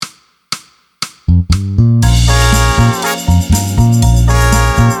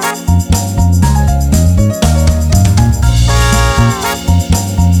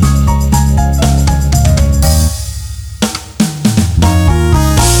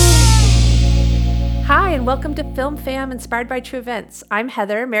and welcome to Film Fam, inspired by true events. I'm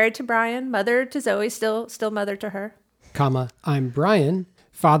Heather, married to Brian, mother to Zoe, still mother to her. I'm Brian,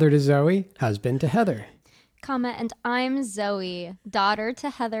 father to Zoe, husband to Heather. And I'm Zoe, daughter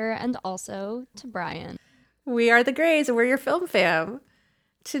to Heather and also to Brian. We are the Greys, and we're your Film Fam.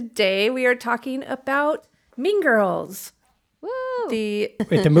 Today we are talking about Mean Girls. Woo! Wait,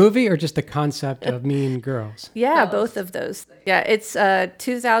 the movie or just the concept of Mean Girls? Yeah, both of those. Yeah, it's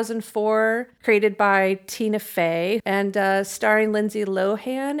 2004, created by Tina Fey, and starring Lindsay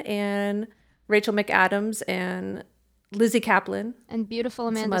Lohan and Rachel McAdams and Lizzie Kaplan. And beautiful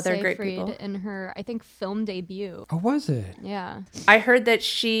Amanda Seyfried in her, I think, film debut. Oh, was it? Yeah. I heard that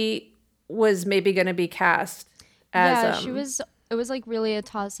she was maybe going to be cast as... Yeah, she was... It was like really a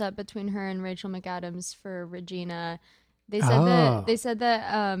toss-up between her and Rachel McAdams for Regina. They said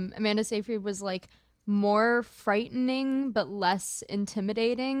that Amanda Seyfried was like more frightening but less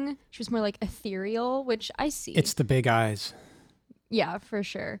intimidating. She was more like ethereal, which I see. It's the big eyes. Yeah, for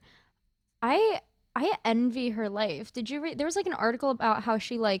sure. I envy her life. Did you read? There was like an article about how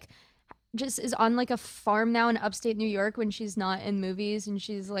she like just is on like a farm now in upstate New York when she's not in movies, and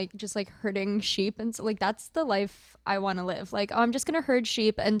she's like just like herding sheep, and so like that's the life I want to live. Like, oh, I'm just gonna herd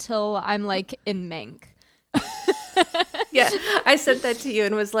sheep until I'm like in Mank. Yeah, I sent that to you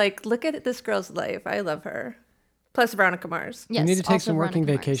and was like, look at this girl's life. I love her. Plus Veronica Mars. Yes, you need to take some working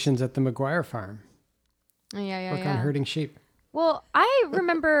Veronica vacations at the McGuire farm. Yeah. Work on herding sheep. Well, I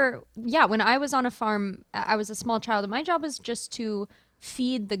remember, when I was on a farm, I was a small child, and my job was just to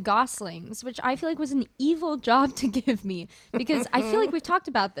feed the goslings, which I feel like was an evil job to give me, because I feel like we've talked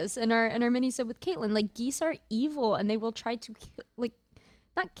about this in our mini-sode with Caitlin. Like, geese are evil, and they will try to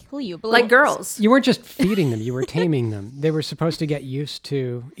not kill you, but like girls. You weren't just feeding them, you were taming them. They were supposed to get used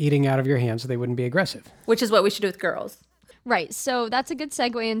to eating out of your hand so they wouldn't be aggressive. Which is what we should do with girls. Right. So that's a good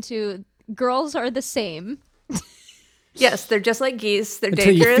segue into girls are the same. Yes, they're just like geese. They're Until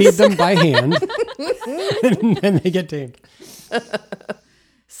dangerous. you feed them by hand, and then they get tamed.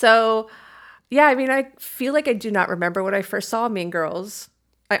 So, yeah, I mean, I feel like I do not remember when I first saw Mean Girls.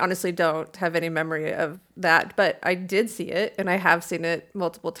 I honestly don't have any memory of that, but I did see it, and I have seen it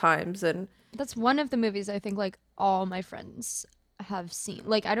multiple times. And that's one of the movies I think like all my friends have seen.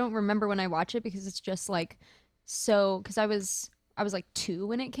 Like, I don't remember when I watch it because it's just like because I was like 2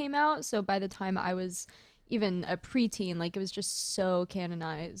 when it came out. So by the time I was even a preteen, like it was just so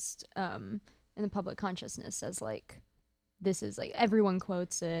canonized in the public consciousness as like, this is like, everyone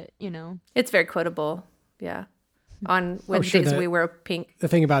quotes it, you know. It's very quotable. Yeah. On Wednesdays we wear pink. The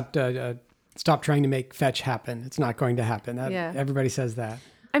thing about stop trying to make fetch happen. It's not going to happen. Everybody says that.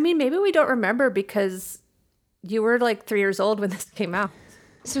 I mean, maybe we don't remember because you were like 3 years old when this came out.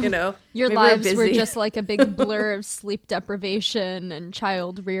 So you know, your lives were just like a big blur of sleep deprivation and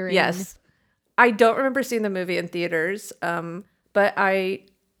child rearing. Yes. I don't remember seeing the movie in theaters, but I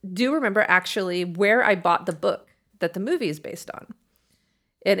do remember actually where I bought the book that the movie is based on.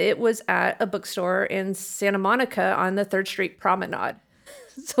 And it was at a bookstore in Santa Monica on the 3rd Street Promenade.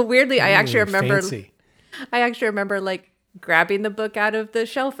 So weirdly, I actually remember like grabbing the book out of the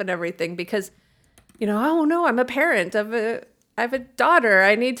shelf and everything because, you know, oh no, I'm a parent I have a daughter.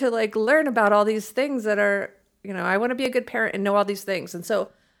 I need to like learn about all these things that are, you know, I want to be a good parent and know all these things. And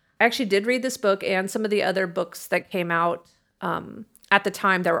so I actually did read this book and some of the other books that came out at the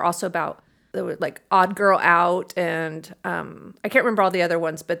time that were also about, there were like Odd Girl Out and I can't remember all the other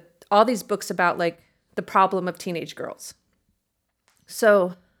ones, but all these books about like the problem of teenage girls.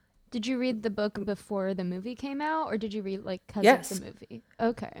 So, did you read the book before the movie came out, or did you read like because of the movie?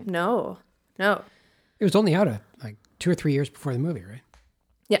 Okay. No. It was only out like 2 or 3 years before the movie, right?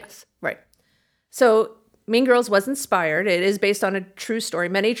 Yes, right. So Mean Girls was inspired. It is based on a true story,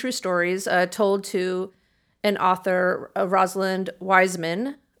 many true stories told to an author, Rosalind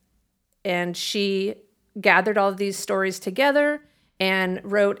Wiseman. And she gathered all of these stories together and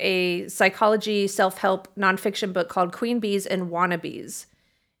wrote a psychology self-help nonfiction book called Queen Bees and Wannabes.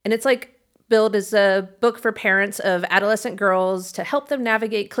 And it's like billed as a book for parents of adolescent girls to help them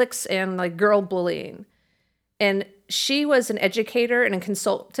navigate cliques and like girl bullying. And she was an educator and a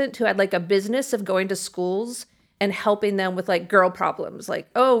consultant who had like a business of going to schools and helping them with like girl problems. Like,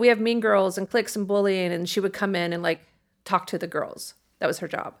 oh, we have mean girls and cliques and bullying. And she would come in and like talk to the girls. That was her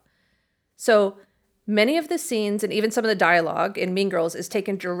job. So many of the scenes and even some of the dialogue in Mean Girls is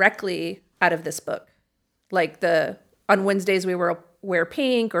taken directly out of this book. Like on Wednesdays we wear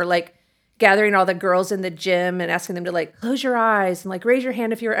pink, or like gathering all the girls in the gym and asking them to like close your eyes and like raise your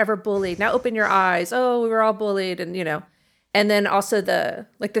hand if you were ever bullied. Now open your eyes. Oh, we were all bullied, and you know. And then also the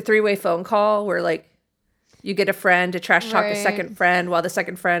 3-way phone call where like you get a friend to trash talk a Right. second friend while the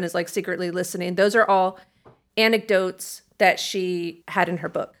second friend is like secretly listening. Those are all anecdotes that she had in her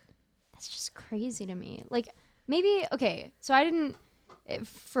book. That's just crazy to me. Like, maybe, okay, so I didn't,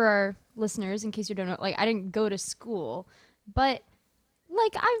 for our listeners, in case you don't know, like, I didn't go to school, but,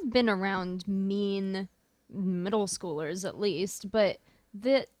 like, I've been around mean middle schoolers at least, but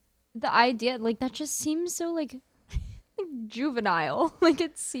the idea, like, that just seems so, like juvenile. Like,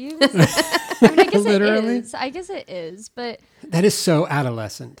 it seems, I mean, I guess Literally? it is. I guess it is, but That is so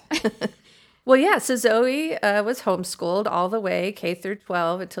adolescent. Well, yeah. So Zoe was homeschooled all the way K through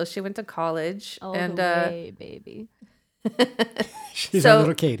 12 until she went to college. all and the way, baby. She's So- our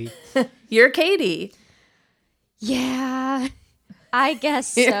little Katie. You're Katie. Yeah, I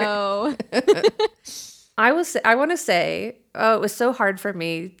guess so. I want to say, oh, it was so hard for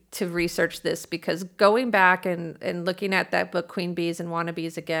me to research this because going back and looking at that book, Queen Bees and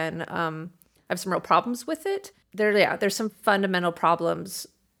Wannabes again, I have some real problems with it. There's some fundamental problems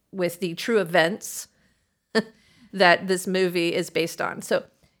with the true events that this movie is based on. So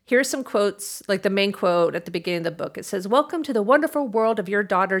here's some quotes, like the main quote at the beginning of the book. It says, "Welcome to the wonderful world of your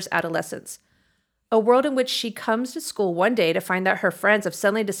daughter's adolescence. A world in which she comes to school one day to find that her friends have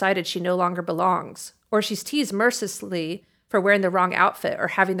suddenly decided she no longer belongs, or she's teased mercilessly for wearing the wrong outfit or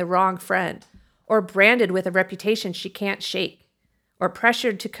having the wrong friend, or branded with a reputation she can't shake, or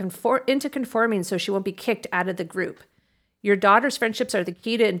pressured to into conforming so she won't be kicked out of the group. Your daughter's friendships are the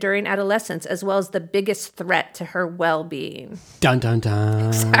key to enduring adolescence as well as the biggest threat to her well-being." Dun, dun, dun.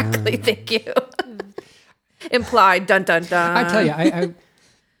 Exactly. Thank you. Implied. Dun, dun, dun. I tell you,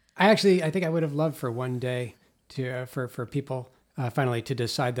 I think I would have loved for one day to for people finally to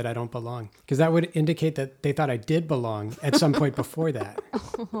decide that I don't belong, because that would indicate that they thought I did belong at some point before that.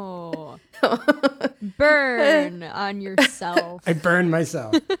 Oh, burn on yourself. I burned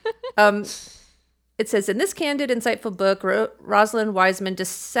myself. It says, in this candid, insightful book, Rosalind Wiseman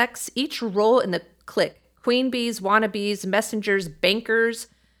dissects each role in the clique: queen bees, wannabes, messengers, bankers,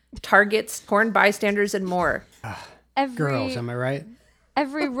 targets, torn bystanders, and more. Girls, am I right?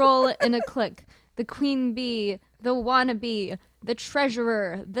 Every role in a clique: the queen bee, the wannabe, the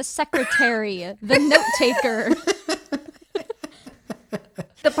treasurer, the secretary, the note taker.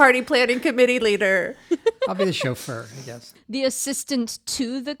 The party planning committee leader. I'll be the chauffeur, I guess. The assistant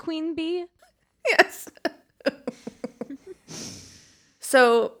to the queen bee. Yes.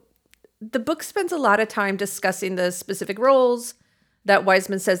 So the book spends a lot of time discussing the specific roles that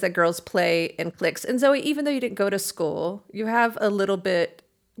Wiseman says that girls play in cliques. And Zoe, even though you didn't go to school, you have a little bit,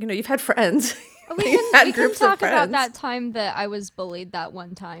 you've had friends. We You've had can groups of talk about friends. that time that I was bullied that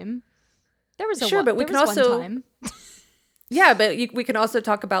one time. There was a Sure, one, but we there can was also- one time. Yeah, but we can also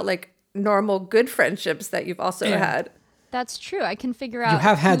talk about like normal good friendships that you've also had. That's true. I can figure out. You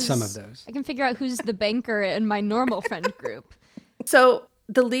have had who's- some of those. I can figure out who's the banker in my normal friend group. So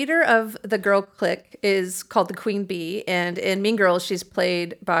the leader of the girl clique is called the Queen Bee, and in Mean Girls, she's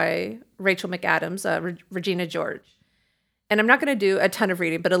played by Rachel McAdams, Regina George. And I'm not going to do a ton of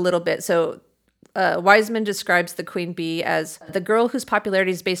reading, but a little bit. So Wiseman describes the Queen Bee as the girl whose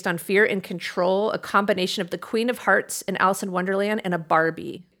popularity is based on fear and control, a combination of the Queen of Hearts in Alice in Wonderland and a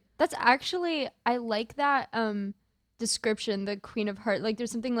Barbie. That's actually, I like that description, the Queen of Heart. Like,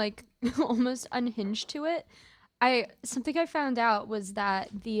 there's something like almost unhinged to it. Something I found out was that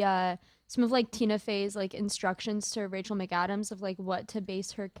the some of like Tina Fey's like instructions to Rachel McAdams of like what to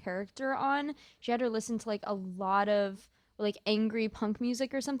base her character on. She had her listen to like a lot of like angry punk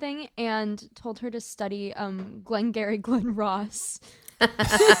music or something, and told her to study Glengarry Glen Ross.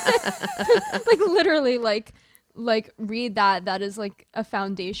 Like literally like read that is like a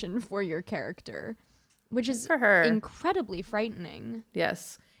foundation for your character, which is For her. incredibly frightening.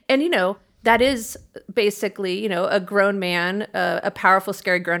 Yes. And, that is basically, a grown man, a powerful,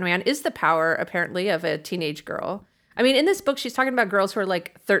 scary grown man is the power, apparently, of a teenage girl. I mean, in this book, she's talking about girls who are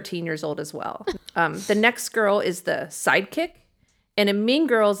like 13 years old as well. The next girl is the sidekick. And in Mean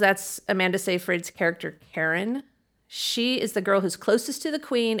Girls, that's Amanda Seyfried's character, Karen. She is the girl who's closest to the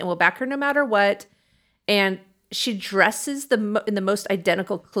queen and will back her no matter what. And she dresses in the most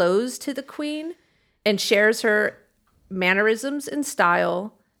identical clothes to the queen and shares her mannerisms and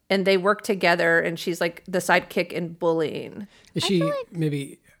style. And they work together, and she's like the sidekick in bullying. Is she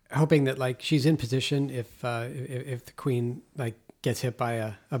maybe hoping that like she's in position if the queen like gets hit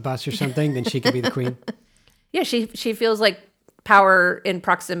by a bus or something, then she can be the queen? Yeah, she feels like power in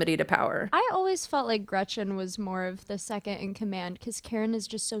proximity to power. I always felt like Gretchen was more of the second in command because Karen is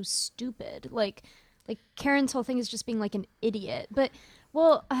just so stupid. Like Karen's whole thing is just being like an idiot. But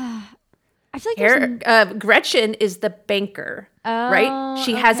I feel like there's Gretchen is the banker. right? Oh,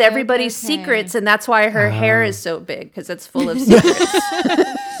 She has okay, everybody's okay, okay. secrets, and that's why her hair is so big, because it's full of secrets.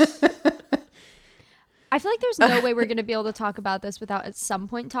 I feel like there's no way we're going to be able to talk about this without at some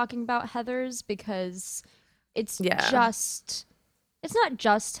point talking about Heather's, because it's Yeah. it's not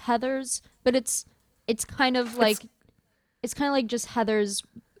just Heather's, but it's kind of like just Heather's,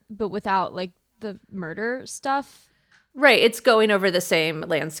 but without like the murder stuff. Right, it's going over the same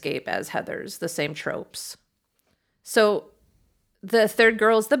landscape as Heather's, the same tropes. So the third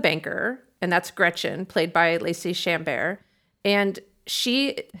girl is the banker, and that's Gretchen, played by Lacey Chambert. And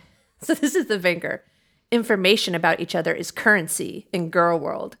so this is the banker. Information about each other is currency in girl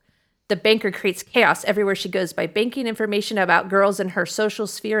world. The banker creates chaos everywhere she goes by banking information about girls in her social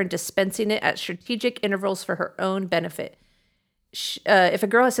sphere and dispensing it at strategic intervals for her own benefit. If a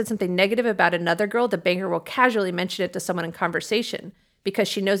girl has said something negative about another girl, the banker will casually mention it to someone in conversation because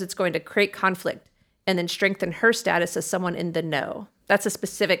she knows it's going to create conflict and then strengthen her status as someone in the know. That's a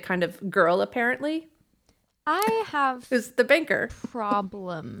specific kind of girl, apparently, I have who's the banker.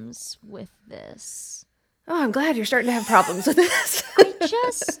 problems with this. Oh, I'm glad you're starting to have problems with this.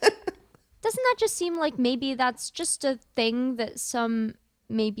 Doesn't that just seem like maybe that's just a thing that some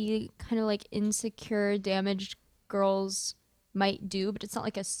maybe kind of like insecure, damaged girls might do, but it's not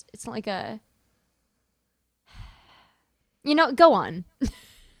like a go on.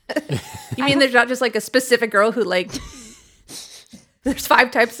 You mean there's not just like a specific girl who like there's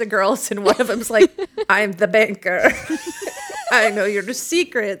 5 types of girls and one of them's like, I'm the banker. I know your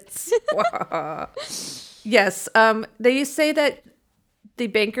secrets. Yes. They say that the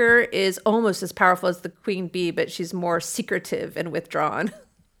banker is almost as powerful as the queen bee, but she's more secretive and withdrawn.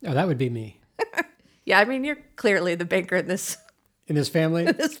 Oh, that would be me. Yeah, I mean, you're clearly the banker in this. In this family,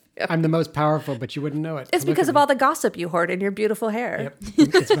 I'm the most powerful, but you wouldn't know it. It's because of all the gossip you hoard in your beautiful hair.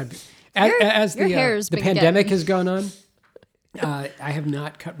 Yep. It's my, as your the hair's the been pandemic getting- has gone on, I have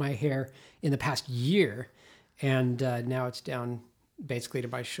not cut my hair in the past year, and now it's down basically to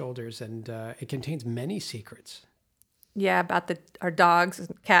my shoulders, and it contains many secrets. Yeah, about our dogs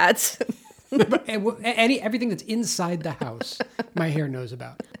and cats. Everything that's inside the house, my hair knows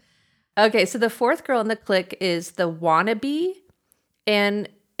about. Okay, so the fourth girl in the clique is the wannabe. And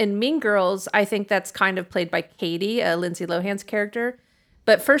in Mean Girls, I think that's kind of played by Katie, Lindsay Lohan's character.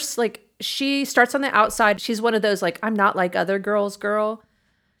 But first, like, she starts on the outside. She's one of those, like, I'm not like other girls girl.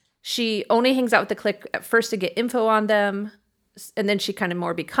 She only hangs out with the clique at first to get info on them. And then she kind of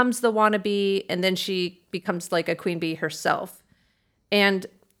more becomes the wannabe. And then she becomes like a queen bee herself. And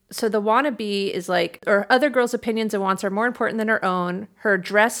so the wannabe is like, or other girls' opinions and wants are more important than her own. Her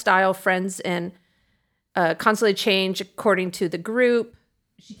dress, style, friends, and constantly change according to the group.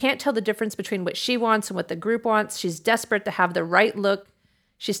 She can't tell the difference between what she wants and what the group wants. She's desperate to have the right look.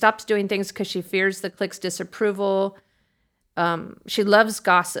 She stops doing things because she fears the clique's disapproval. She loves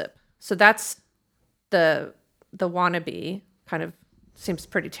gossip. So that's the wannabe. Kind of seems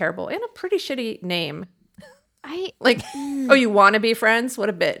pretty terrible and a pretty shitty name. Oh, you want to be friends? What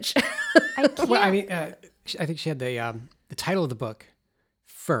a bitch. I can't. Well, I mean, I think she had the title of the book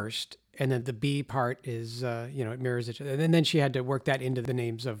first, and then the B part is, it mirrors each other. And then she had to work that into the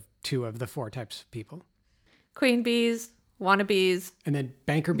names of 2 of the 4 types of people. Queen bees, wannabes, And then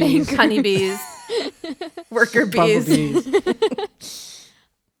banker bees, honeybees, worker bees. bumblebees,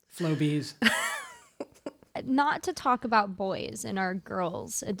 flow bees. Not to talk about boys in our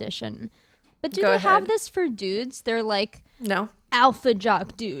girls edition, but do Go they have ahead. this for dudes? They're like No. alpha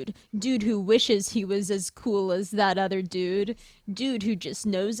jock dude who wishes he was as cool as that other dude who just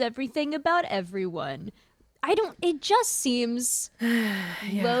knows everything about everyone. It just seems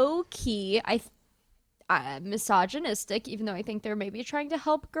low key. Misogynistic, even though I think they're maybe trying to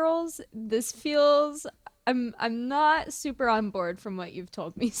help girls. This feels, I'm not super on board from what you've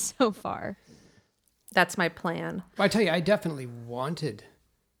told me so far. That's my plan. Well, I tell you, I definitely wanted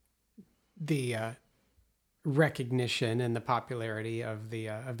the recognition and the popularity of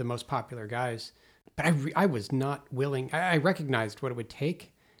the most popular guys, but I was not willing. I recognized what it would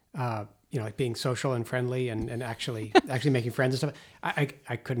take, like being social and friendly and actually making friends and stuff.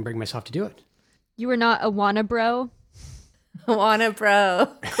 I couldn't bring myself to do it. You were not a wanna bro? Wanna bro,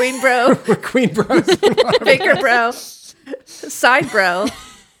 queen bro, Queen bros, baker bro, side bro,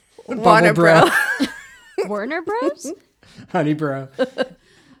 wanna bro. bro. Warner Bros? honey bro.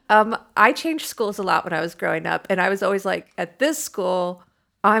 I changed schools a lot when I was growing up, and I was always like, at this school,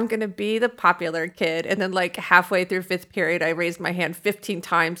 I'm going to be the popular kid. And then like halfway through 5th period, I raised my hand 15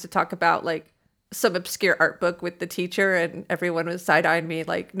 times to talk about like some obscure art book with the teacher, and everyone was side-eyeing me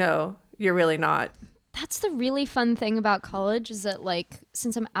like, no, you're really not. That's the really fun thing about college is that, like,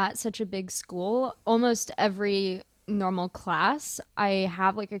 since I'm at such a big school, almost every normal class, I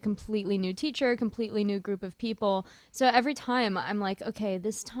have like a completely new teacher, completely new group of people. So every time I'm like, okay,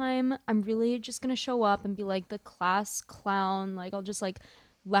 this time I'm really just gonna show up and be like the class clown. Like I'll just like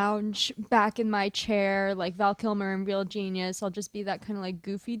lounge back in my chair like Val Kilmer in Real Genius. I'll just be that kind of like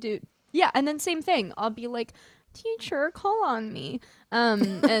goofy dude. Yeah, and then same thing. I'll be like, teacher, call on me.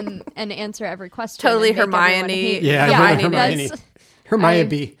 And answer every question. Totally and make everyone Hermione. hate me. Yeah, Hermione. that's- Hermione I-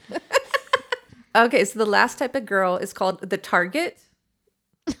 B. Okay, so the last type of girl is called the target.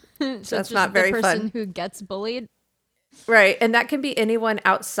 So That's it's just not very the person fun. who gets bullied. Right. And that can be anyone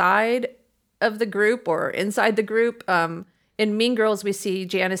outside of the group or inside the group. In Mean Girls, we see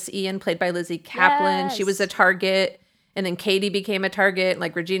Janice Ian, played by Lizzie Kaplan. She was a Yes. target. And then Katie became a target.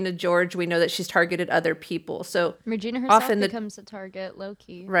 Like Regina George, we know that she's targeted other people. So, Regina herself Often the- becomes a target, low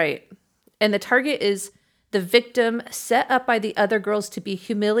key. right. And the target is the victim set up by the other girls to be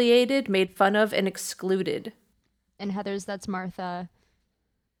humiliated, made fun of, and excluded. And Heather's, that's Martha.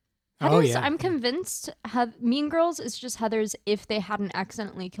 Oh, Heather's, yeah. I'm convinced Mean Girls is just Heather's if they hadn't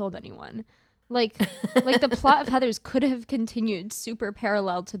accidentally killed anyone. Like the plot of Heather's could have continued super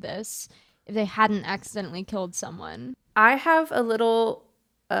parallel to this if they hadn't accidentally killed someone. I have a little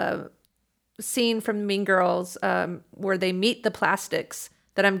scene from Mean Girls where they meet the plastics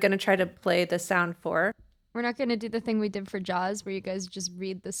that I'm going to try to play the sound for. We're not going to do the thing we did for Jaws where you guys just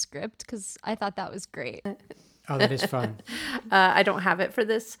read the script because I thought that was great. Oh, that is fun. I don't have it for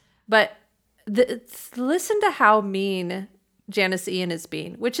this, but listen to how mean Janice Ian is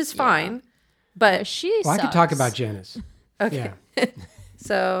being, which is fine. But She Well, I sucks. could talk about Janice. Okay. Yeah.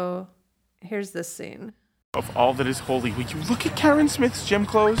 so here's this scene. Of all that is holy, will you look at Karen Smith's gym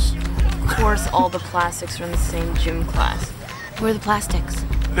clothes? Of course, all the plastics are in the same gym class. Where are the plastics?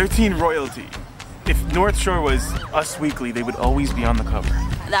 They're teen royalty. If North Shore was Us Weekly, they would always be on the cover.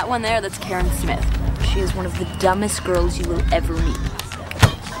 That one there, that's Karen Smith. She is one of the dumbest girls you will ever meet.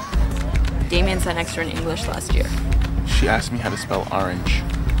 Damien sat next to her in English last year. She asked me how to spell orange.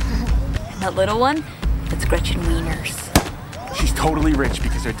 That little one, that's Gretchen Wieners. She's totally rich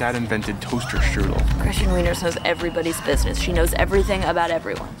because her dad invented toaster strudel. Gretchen Wieners knows everybody's business. She knows everything about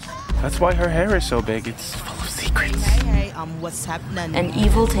everyone. That's why her hair is so big. It's full of secrets. Hey, what's happening? And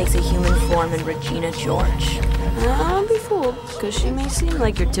evil takes a human form in Regina George. Don't be fooled, because she may seem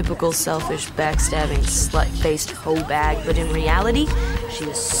like your typical selfish, backstabbing, slut-faced hoe bag, but in reality, she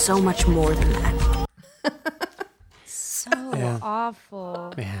is so much more than that. So Yeah.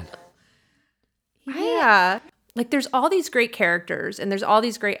 awful. Man. Yeah. Like there's all these great characters and there's all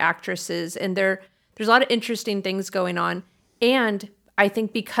these great actresses and there's a lot of interesting things going on. And I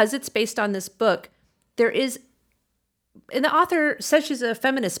think because it's based on this book, there is, and the author says she's a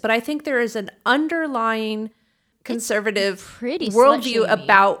feminist, but I think there is an underlying conservative pretty worldview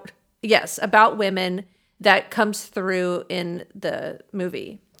slut-shamey. about women that comes through in the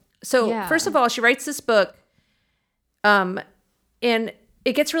movie. So Yeah. first of all, she writes this book, and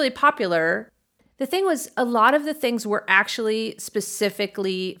it gets really popular. The thing was, a lot of the things were actually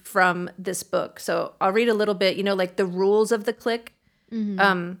specifically from this book. So I'll read a little bit, like the rules of the clique.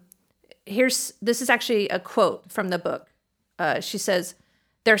 This is actually a quote from the book. She says,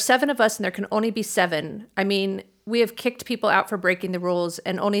 "There are 7 of us and there can only be 7. I mean, we have kicked people out for breaking the rules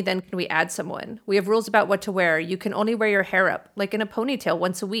and only then can we add someone. We have rules about what to wear. You can only wear your hair up, like in a ponytail,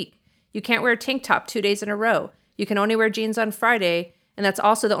 once a week. You can't wear a tank top 2 days in a row. You can only wear jeans on Friday, and that's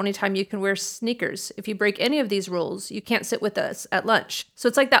also the only time you can wear sneakers. If you break any of these rules, you can't sit with us at lunch." So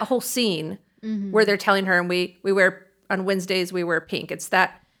it's like that whole scene where they're telling her, and we wear, on Wednesdays, we wear pink. It's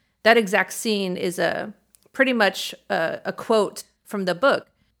that exact scene is pretty much a quote from the book.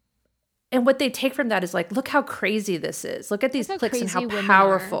 And what they take from that is like, look how crazy this is. Look at these Look how cliques and how crazy women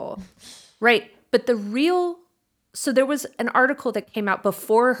powerful. Right. But so there was an article that came out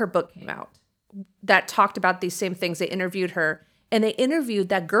before her book came out that talked about these same things. They interviewed her, and they interviewed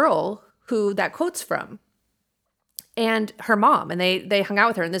that girl who that quote's from and her mom, and they hung out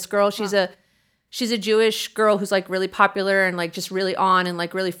with her. And this girl, she's a Jewish girl who's like really popular and like just really on and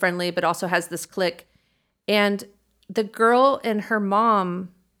like really friendly, but also has this clique. And the girl and her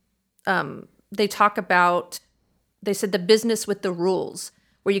mom, they said the business with the rules,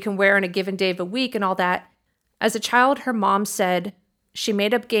 where you can wear on a given day of a week and all that. As a child, her mom said she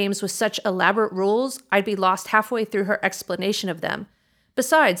made up games with such elaborate rules, I'd be lost halfway through her explanation of them.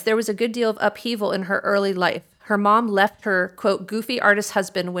 Besides, there was a good deal of upheaval in her early life. Her mom left her, quote, goofy artist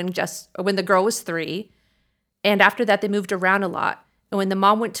husband when the girl was 3. And after that, they moved around a lot. And when the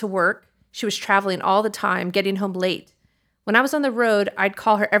mom went to work, she was traveling all the time, getting home late. When I was on the road, I'd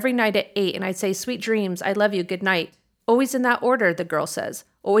call her every night at 8 and I'd say, sweet dreams, I love you, good night. Always in that order, the girl says.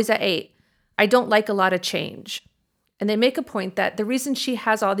 Always at 8. I don't like a lot of change. And they make a point that the reason she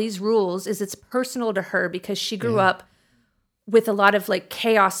has all these rules is it's personal to her because she grew up with a lot of like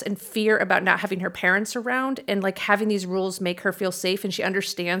chaos and fear about not having her parents around, and like having these rules make her feel safe. And she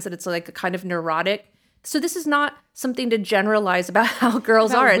understands that it's like a kind of neurotic. So this is not something to generalize about how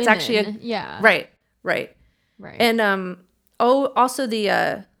girls About are. It's women. actually right. Right. And also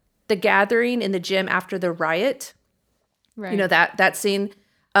the gathering in the gym after the riot. Right. You know, that scene.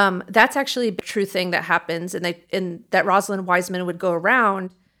 That's actually a true thing that happens, and that Rosalind Wiseman would go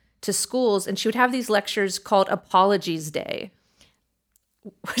around to schools, and she would have these lectures called Apologies Day,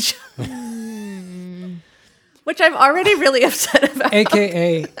 which I'm already really upset about.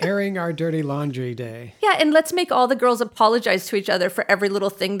 AKA airing our dirty laundry day. Yeah, and let's make all the girls apologize to each other for every little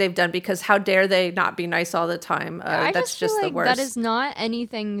thing they've done, because how dare they not be nice all the time? I That's just feel the like worst. that is not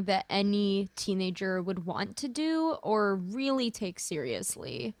anything that any teenager would want to do or really take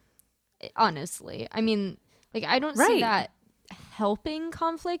seriously. Honestly, I mean, like I don't see Right. that helping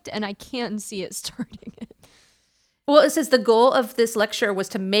conflict, and I can't see it starting it. Well, it says the goal of this lecture was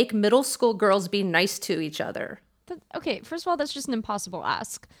to make middle school girls be nice to each other. Okay, first of all, that's just an impossible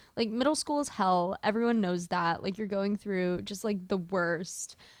ask. Like, middle school is hell. Everyone knows that. Like, you're going through just like the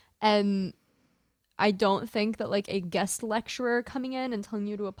worst. And I don't think that like a guest lecturer coming in and telling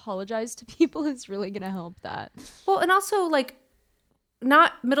you to apologize to people is really going to help that. Well, and also like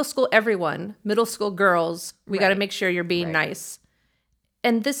not middle school everyone, middle school girls, we got to Right. make sure you're being nice.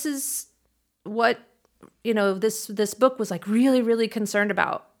 And this is what, you know, this book was like really, really concerned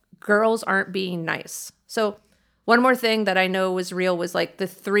about. Girls aren't being nice. So one more thing that I know was real was like the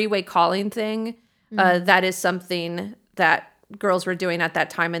three-way calling thing. That is something that girls were doing at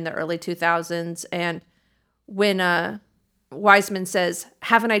that time in the early 2000s. And when Wiseman says,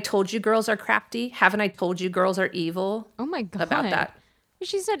 "Haven't I told you girls are crafty? Haven't I told you girls are evil?" Oh my God. About that.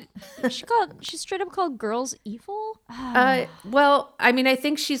 She said, she straight up called girls evil? Well, I mean, I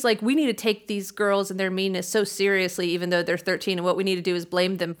think she's like, we need to take these girls and their meanness so seriously, even though they're 13. And what we need to do is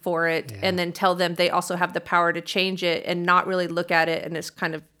blame them for it and then tell them they also have the power to change it, and not really look at it in this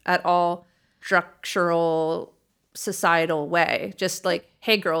kind of at all structural, societal way. Just like,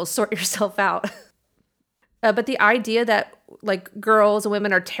 hey, girls, sort yourself out. But the idea that like girls and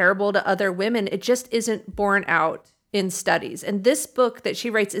women are terrible to other women, it just isn't borne out in studies. And this book that she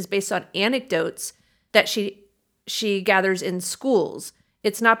writes is based on anecdotes that she gathers in schools.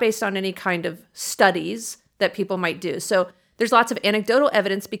 It's not based on any kind of studies that people might do. So there's lots of anecdotal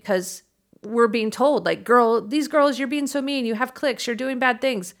evidence because we're being told like, these girls, you're being so mean, you have cliques, you're doing bad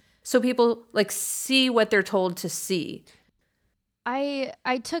things. So people like see what they're told to see.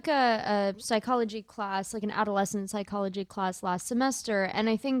 I took a psychology class, like an adolescent psychology class last semester, and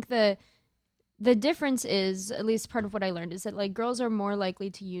I think the difference is, at least part of what I learned, is that like girls are more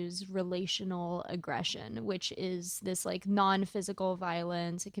likely to use relational aggression, which is this like non-physical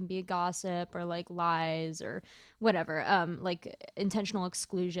violence. It can be gossip or like lies or whatever, like intentional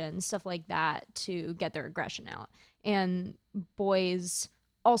exclusion, stuff like that, to get their aggression out. And boys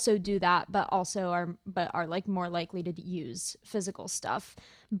also do that, but are like more likely to use physical stuff.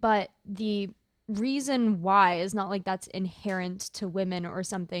 But the reason why is not like that's inherent to women or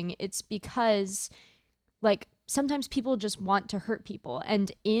something. It's because like sometimes people just want to hurt people,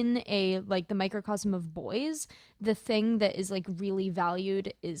 and in a like the microcosm of boys, the thing that is like really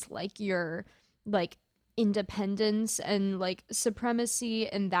valued is like your like independence and like supremacy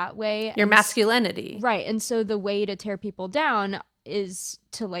in that way, Your and masculinity. right. And so the way to tear people down is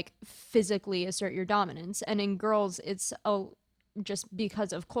to like physically assert your dominance. And in girls, it's just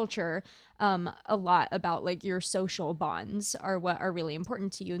because of culture, a lot about like your social bonds are what are really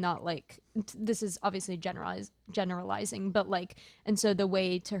important to you, not like this is obviously generalizing, but like, and so the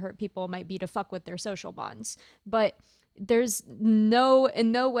way to hurt people might be to fuck with their social bonds. But there's in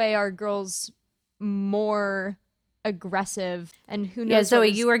no way are girls more aggressive, and who knows. Yeah, Zoe, what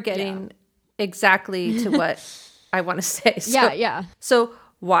was- you are getting exactly to what I want to say. yeah. So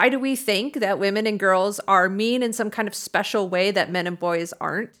why do we think that women and girls are mean in some kind of special way that men and boys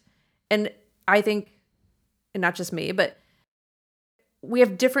aren't? And I think, and not just me, but we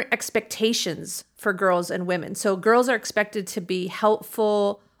have different expectations for girls and women. So girls are expected to be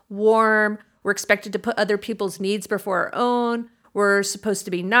helpful, warm. We're expected to put other people's needs before our own. We're supposed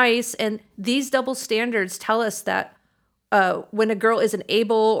to be nice. And these double standards tell us that when a girl isn't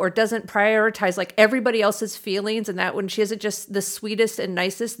able or doesn't prioritize like everybody else's feelings, and that when she isn't just the sweetest and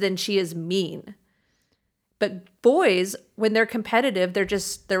nicest, then she is mean. But boys, when they're competitive,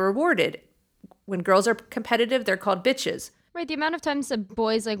 they're rewarded. When girls are competitive, they're called bitches. Right, the amount of times that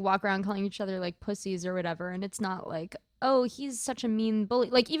boys like walk around calling each other like pussies or whatever, and it's not like oh, he's such a mean bully.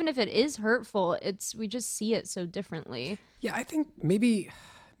 Like, even if it is hurtful, we just see it so differently. Yeah, I think maybe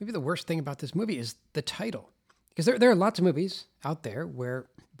the worst thing about this movie is the title. Because there are lots of movies out there where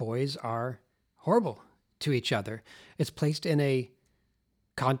boys are horrible to each other. It's placed in a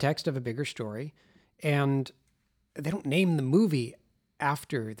context of a bigger story, and they don't name the movie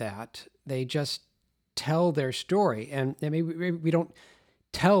after that. They just tell their story. And maybe we don't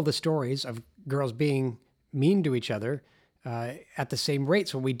tell the stories of girls being mean to each other at the same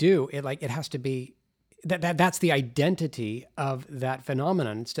rates. When we do, it has to be that's the identity of that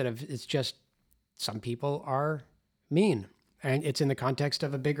phenomenon, instead of it's just some people are mean, and it's in the context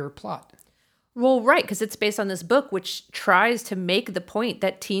of a bigger plot. Well, right, because it's based on this book, which tries to make the point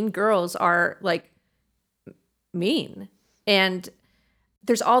that teen girls are like mean, and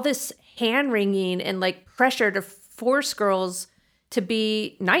there's all this hand wringing and like pressure to force girls to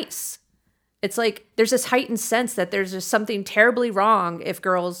be nice. It's like there's this heightened sense that there's just something terribly wrong if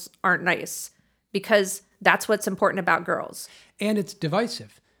girls aren't nice, because that's what's important about girls. And it's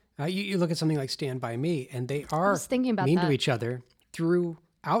divisive. You look at something like Stand By Me, and they are thinking about mean that. to each other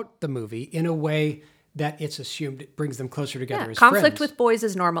throughout the movie in a way that it's assumed it brings them closer together as Conflict friends. with boys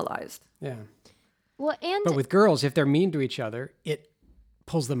is normalized. Yeah. Well, and But with girls, if they're mean to each other, it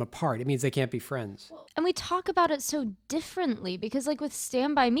pulls them apart. It means they can't be friends. And we talk about it so differently, because like with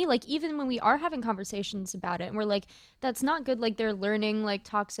Stand By Me, like even when we are having conversations about it and we're like, that's not good, like they're learning like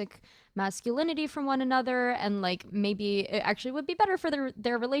toxic masculinity from one another, and like maybe it actually would be better for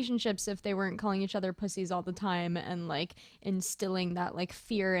their relationships if they weren't calling each other pussies all the time and like instilling that like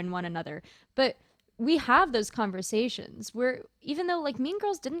fear in one another. But we have those conversations where, even though like Mean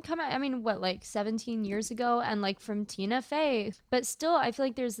Girls didn't come out, I mean, what, like 17 years ago, and like from Tina Fey, but still I feel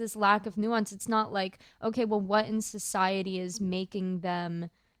like there's this lack of nuance. It's not like, okay, well, what in society is making them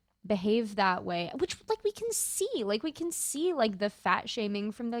behave that way, which like we can see like the fat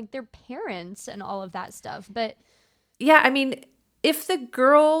shaming from like their parents and all of that stuff. But Yeah, I mean, if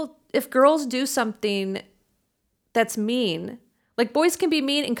girls do something that's mean, like boys can be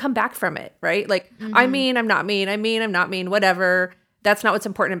mean and come back from it, right? Like, I'm mean, I'm not mean, I'm not mean, whatever. That's not what's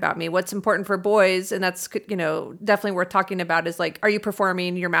important about me. What's important for boys, and that's, definitely worth talking about, is like, are you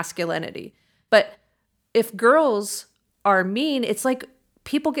performing your masculinity? But if girls are mean, it's like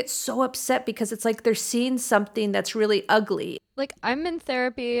people get so upset because it's like they're seeing something that's really ugly. like, I'm in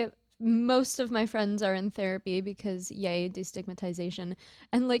therapy. Most of my friends are in therapy because yay, destigmatization.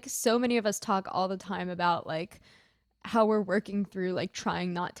 And like so many of us talk all the time about like how we're working through like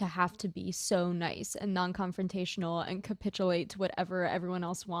trying not to have to be so nice and non-confrontational and capitulate to whatever everyone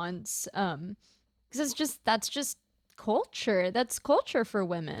else wants. Because that's just culture. That's culture for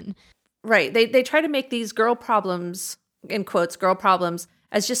women. Right. They try to make these girl problems, in quotes, girl problems,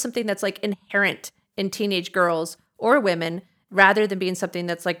 as just something that's like inherent in teenage girls or women, rather than being something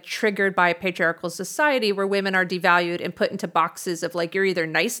that's like triggered by a patriarchal society where women are devalued and put into boxes of like, you're either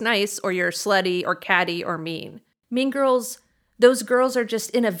nice, or you're slutty or catty or mean. Mean Girls, those girls are just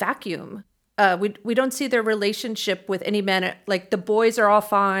in a vacuum. We don't see their relationship with any men. Like, the boys are all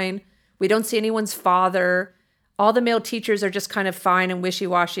fine. We don't see anyone's father. All the male teachers are just kind of fine and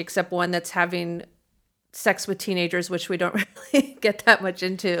wishy-washy, except one that's having sex with teenagers, which we don't really get that much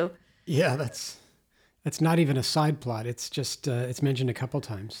into. Yeah, that's not even a side plot. It's just it's mentioned a couple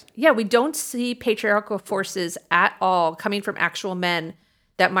times. Yeah, we don't see patriarchal forces at all coming from actual men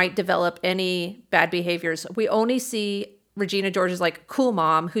that might develop any bad behaviors. We only see Regina George's like cool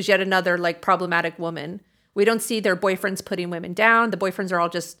mom, who's yet another like problematic woman. We don't see their boyfriends putting women down. The boyfriends are all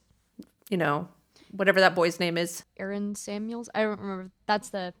just, whatever that boy's name is. Aaron Samuels? I don't remember. That's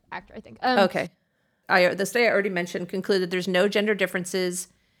the actor, I think. Okay. The study I already mentioned concluded there's no gender differences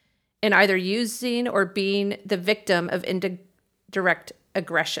in either using or being the victim of indirect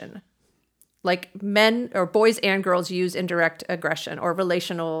aggression. Like, men or boys and girls use indirect aggression or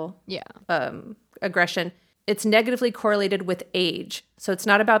relational aggression. It's negatively correlated with age. So it's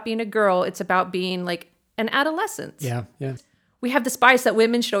not about being a girl. It's about being like an adolescent. Yeah. We have this bias that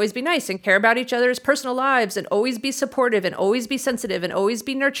women should always be nice and care about each other's personal lives and always be supportive and always be sensitive and always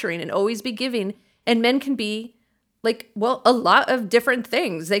be nurturing and always be giving. And men can be like, well, a lot of different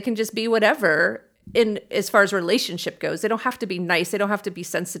things. They can just be whatever in as far as relationship goes. They don't have to be nice. They don't have to be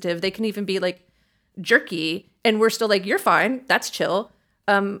sensitive. They can even be like jerky. And we're still like, you're fine. That's chill.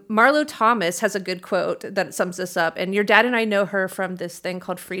 Marlo Thomas has a good quote that sums this up. And your dad and I know her from this thing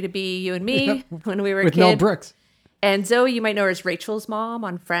called Free to Be You and Me when we were a With kid. Mel Brooks. And Zoe, you might know her as Rachel's mom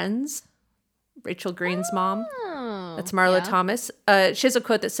on Friends. Rachel Green's mom. Oh, That's Marlo Thomas. She has a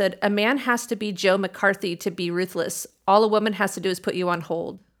quote that said, "A man has to be Joe McCarthy to be ruthless. All a woman has to do is put you on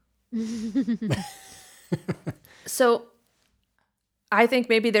hold." So I think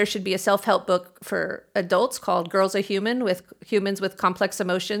maybe there should be a self-help book for adults called Girls Are Human, with humans with complex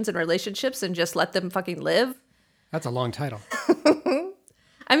emotions and relationships, and just let them fucking live. That's a long title.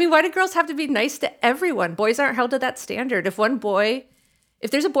 I mean, why do girls have to be nice to everyone? Boys aren't held to that standard. If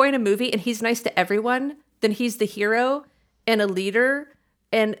there's a boy in a movie and he's nice to everyone, then he's the hero and a leader.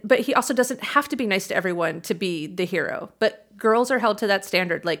 But he also doesn't have to be nice to everyone to be the hero. But girls are held to that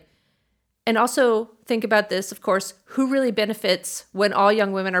standard. And also think about this, of course, who really benefits when all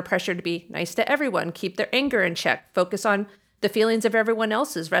young women are pressured to be nice to everyone, keep their anger in check, focus on the feelings of everyone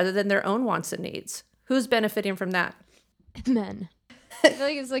else's rather than their own wants and needs? Who's benefiting from that? Men. I feel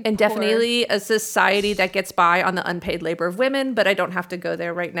like it's like And poor. definitely a society that gets by on the unpaid labor of women, but I don't have to go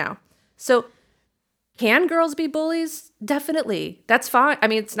there right now. So can girls be bullies? Definitely. That's fine. I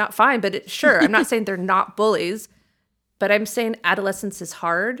mean, it's not fine, but sure. I'm not saying they're not bullies, but I'm saying adolescence is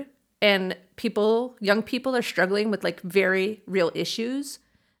hard. And young people are struggling with like very real issues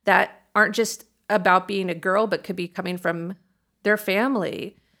that aren't just about being a girl, but could be coming from their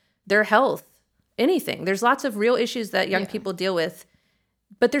family, their health, anything. There's lots of real issues that young people deal with,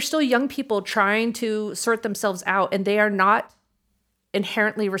 but they're still young people trying to sort themselves out, and they are not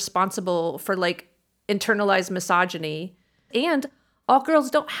inherently responsible for like internalized misogyny. And all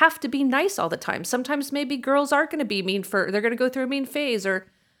girls don't have to be nice all the time. Sometimes maybe girls are going to be mean they're going to go through a mean phase,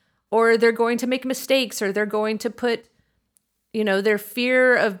 or they're going to make mistakes, or they're going to put, their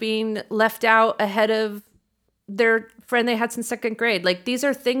fear of being left out ahead of their friend they had since second grade. Like, these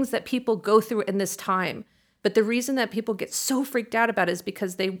are things that people go through in this time. But the reason that people get so freaked out about it is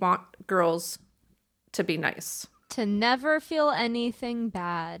because they want girls to be nice. To never feel anything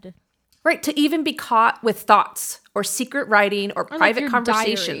bad. Right. To even be caught with thoughts or secret writing or Or like private your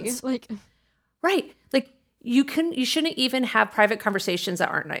conversations. diary. Right. Like, you shouldn't even have private conversations that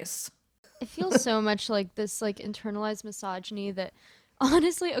aren't nice. It feels so much like this like internalized misogyny that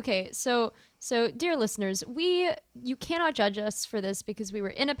honestly, okay, so dear listeners, you cannot judge us for this because we were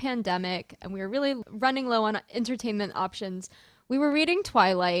in a pandemic and we were really running low on entertainment options. We were reading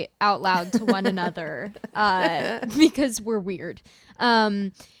Twilight out loud to one another because we're weird. I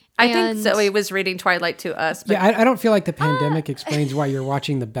think Zoe was reading Twilight to us. But Yeah, I don't feel like the pandemic explains why you're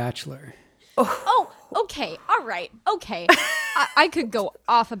watching The Bachelor. Oh, okay. All right. Okay. I could go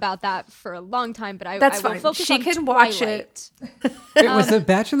off about that for a long time, but I That's will fine. focus She on can watch Twilight. Wait, was The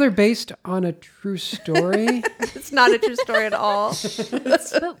Bachelor based on a true story? it's not a true story at all.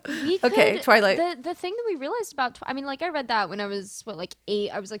 But we could, Okay, Twilight. The thing that we realized about, I mean, like I read that when I was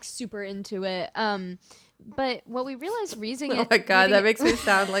 8. I was like super into it. But what we realized reading it. Oh my God, that makes me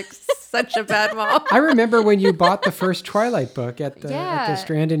sound like such a bad mom. I remember when you bought the first Twilight book at the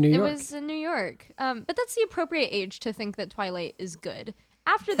Strand in New York. It was in New York. But that's the appropriate age to think that Twilight is good.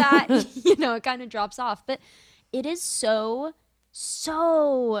 After that, it kind of drops off. But it is so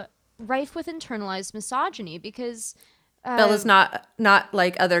rife with internalized misogyny because Bella's not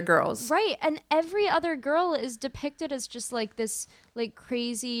like other girls. right, and every other girl is depicted as just like this like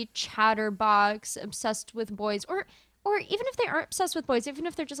crazy chatterbox obsessed with boys, or even if they aren't obsessed with boys, even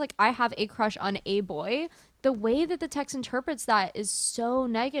if they're just like, I have a crush on a boy, the way that the text interprets that is so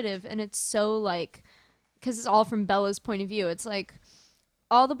negative. And it's so like, because it's all from Bella's point of view, it's like,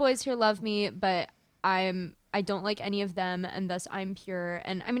 all the boys here love me, but I don't like any of them, and thus I'm pure.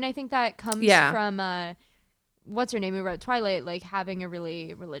 And I mean, I think that comes from what's her name who wrote Twilight, like having a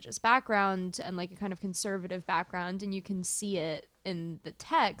really religious background and like a kind of conservative background, and you can see it in the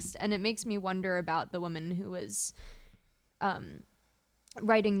text. And it makes me wonder about the woman who was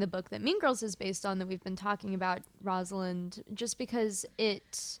writing the book that Mean Girls is based on, that we've been talking about, Rosalind, just because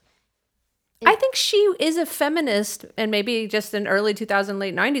I think she is a feminist, and maybe just an early 2000s,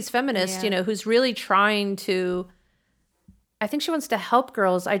 late 90s feminist, who's really trying to, I think she wants to help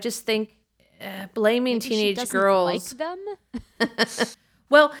girls. I just think blaming maybe teenage she doesn't girls. like them.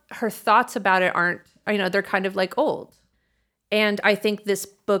 Well, her thoughts about it aren't, they're kind of like old. And I think this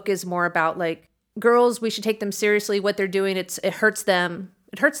book is more about like, girls, we should take them seriously. What they're doing, it hurts them.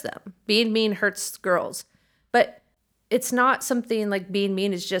 It hurts them. Being mean hurts girls. But it's not something like being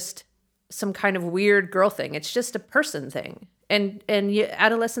mean is just some kind of weird girl thing. It's just a person thing. And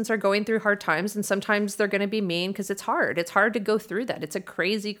adolescents are going through hard times, and sometimes they're going to be mean because it's hard. It's hard to go through that. It's a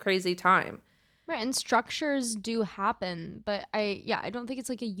crazy, crazy time. Right, and structures do happen, but I don't think it's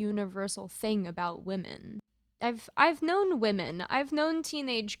like a universal thing about women. I've known women, I've known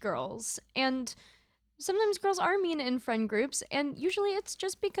teenage girls, and sometimes girls are mean in friend groups, and usually it's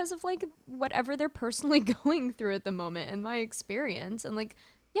just because of like whatever they're personally going through at the moment, in my experience. And like,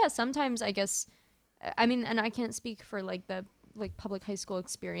 yeah, sometimes I guess, I mean, and I can't speak for like the like public high school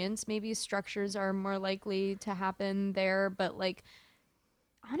experience. Maybe structures are more likely to happen there, but like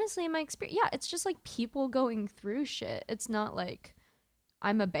honestly, in my experience, yeah, it's just like people going through shit. It's not like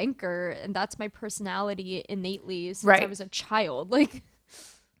I'm a banker and that's my personality innately since I Right. was a child. Like,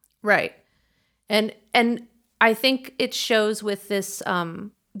 Right. And I think it shows with this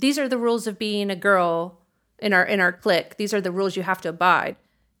these are the rules of being a girl in our clique. These are the rules you have to abide.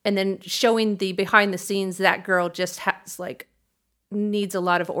 And then showing the behind the scenes, that girl just has like needs a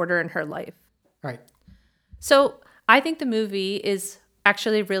lot of order in her life. Right. So I think the movie is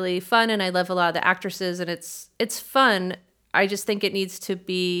actually really fun, and I love a lot of the actresses, and it's fun. I just think it needs to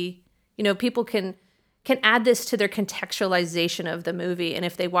be, people can add this to their contextualization of the movie, and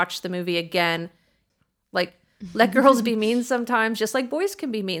if they watch the movie again, like let girls be mean sometimes, just like boys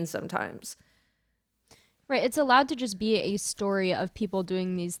can be mean sometimes. right, it's allowed to just be a story of people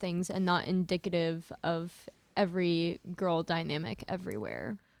doing these things and not indicative of every girl dynamic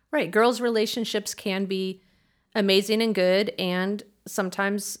everywhere. Right, girls' relationships can be amazing and good, and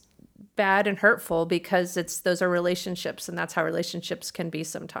sometimes bad and hurtful, because those are relationships, and that's how relationships can be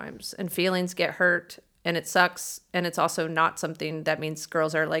sometimes. And feelings get hurt, and it sucks, and it's also not something that means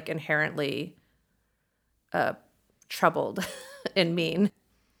girls are like inherently troubled and mean.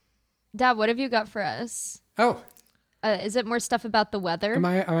 Dad, what have you got for us? Oh, Is it more stuff about the weather? am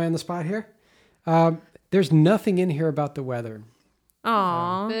I on the spot here? There's nothing in here about the weather.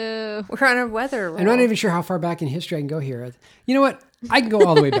 Aw, Boo. we're on a weather roll. I'm not even sure how far back in history I can go here. You know what? I can go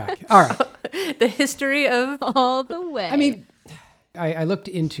all the way back. All right. The history of All the way. I mean, I looked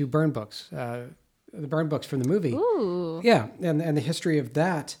into burn books, the burn books from the movie. ooh. Yeah, and the history of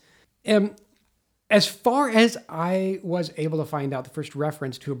that. As far as I was able to find out the first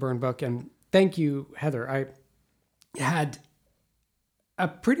reference to a burn book, and thank you, Heather, I had a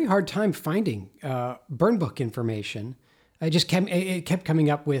pretty hard time finding burn book information. It kept coming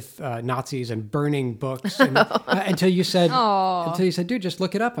up with Nazis and burning books until you said, dude, just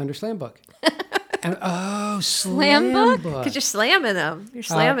look it up under Slam Book. And Slam Book? because you're slamming them. You're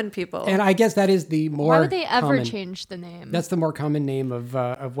slamming people. And I guess that is the more Why would they ever common, change the name? That's the more common name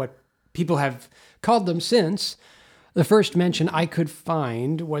of what people have called them since. The first mention I could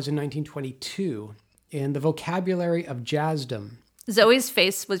find was in 1922 in the Vocabulary of Jazzdom. Zoe's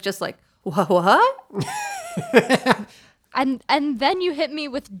face was just like, what? And then you hit me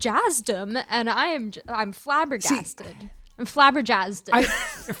with jazzdom, and I'm flabbergasted. I'm flabbergasted.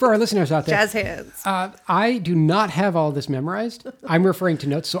 For our listeners out there, Jazz hands. I do not have all this memorized. I'm referring to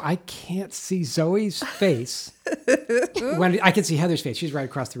notes, so I can't see Zoe's face. When I can see Heather's face, she's right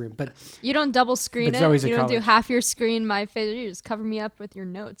across the room. But You don't double screen But it. Zoe's You at don't do college. half your screen my face. You just cover me up with your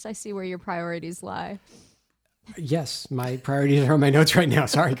notes. I see where your priorities lie. yes, my priorities are on my notes right now.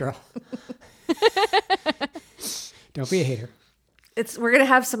 Sorry, girl. Don't be a hater. We're gonna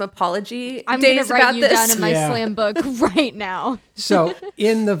have some apology I'm gonna days write about you this. down in my Yeah. slam book right now. So,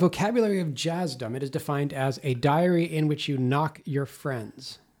 in the Vocabulary of Jazzdom, it is defined as a diary in which you knock your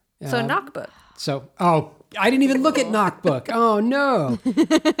friends. So knockbook. So, I didn't even look at Knockbook. Oh, no.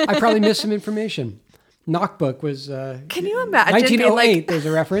 I probably missed some information. Knockbook was Can you imagine being 1908, like, there's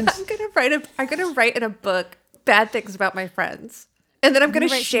a reference. I'm gonna write in a book bad things about my friends, and then I'm gonna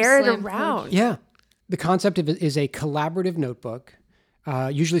gonna write share it some slam around. Yeah. The concept of it is a collaborative notebook.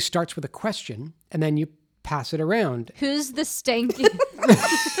 Usually starts with a question, and then you pass it around. Who's the stanky?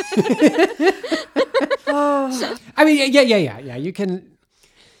 I mean, yeah. You can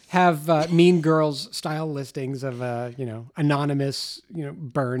have Mean Girls style listings of, anonymous,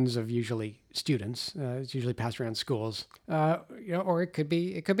 burns of usually students. It's usually passed around schools, or it could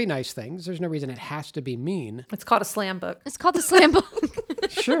be nice things. There's no reason it has to be mean. It's called a slam book. It's called the slam book.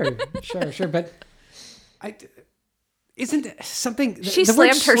 Sure. But isn't something She the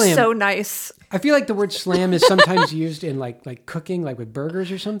word slammed her slam- so nice. I feel like the word slam is sometimes used in like cooking, like with burgers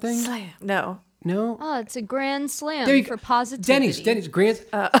or something. Slam. No. No, Oh, it's a grand slam There you for go. positivity. Denny's Grant,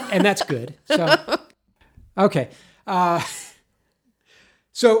 and that's good. So, okay.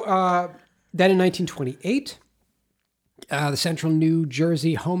 Then in 1928, the Central New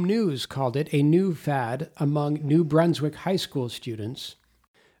Jersey Home News called it a new fad among New Brunswick high school students.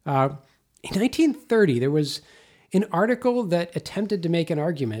 In 1930, there was an article that attempted to make an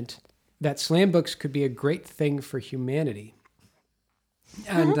argument that slam books could be a great thing for humanity.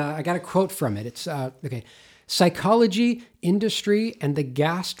 And I got a quote from it. It's, okay. Psychology, industry, and the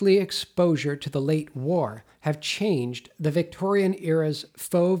ghastly exposure to the late war have changed the Victorian era's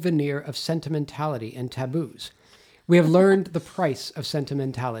faux veneer of sentimentality and taboos. We have learned the price of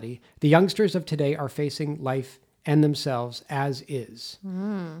sentimentality. The youngsters of today are facing life and themselves as is.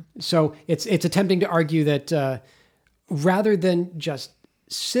 So it's attempting to argue that rather than just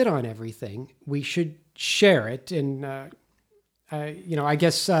sit on everything, we should share it in I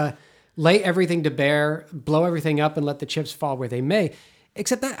guess lay everything to bear, blow everything up, and let the chips fall where they may.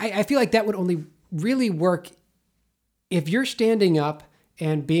 Except that I feel like that would only really work if you're standing up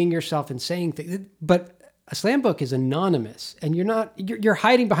and being yourself and saying things. But a slam book is anonymous, and you're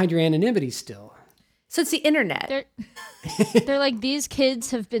hiding behind your anonymity still. So it's the internet. They're like, these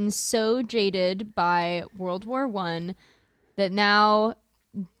kids have been so jaded by World War I that now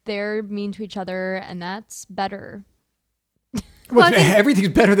they're mean to each other, and that's better. Well, everything's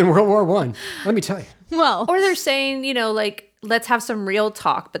better than World War I. Let me tell you. Well, Or they're saying, like, let's have some real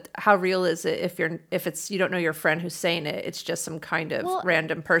talk, but how real is it if it's you don't know your friend who's saying it? It's just some kind of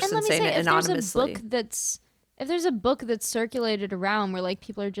random person saying it anonymously. If there's a book that's circulated around where like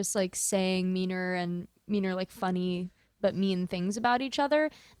people are just like saying meaner like funny but mean things about each other,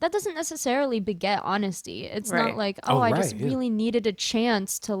 that doesn't necessarily beget honesty. It's Right. not like, I Oh, just right, yeah. really needed a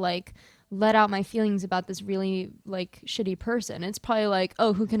chance to like let out my feelings about this really like shitty person. It's probably like,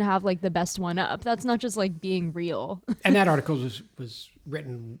 who can have like the best one up? That's not just like being real. And that article was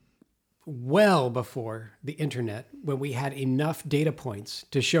written well before the internet, when we had enough data points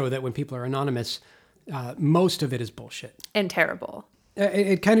to show that when people are anonymous, most of it is bullshit. And terrible.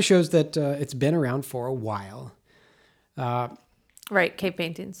 It kind of shows that it's been around for a while. Right, cave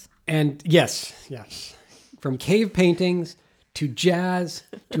paintings. And yes, from cave paintings to jazz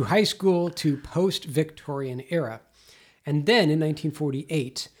to high school to post-Victorian era. And then in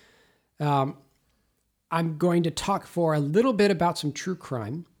 1948, I'm going to talk for a little bit about some true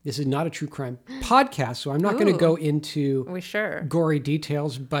crime. This is not a true crime podcast, so I'm not going to go into gory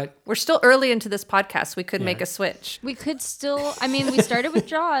details, but We're still early into this podcast. We could make a switch. We could still, we started with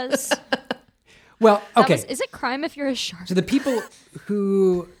Jaws. well, okay. Is it crime if you're a shark? So the people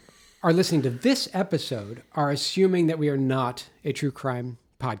who are listening to this episode are assuming that we are not a true crime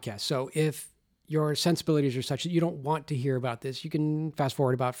podcast. So if your sensibilities are such that you don't want to hear about this, you can fast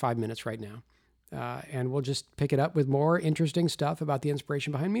forward about 5 minutes right now. And we'll just pick it up with more interesting stuff about the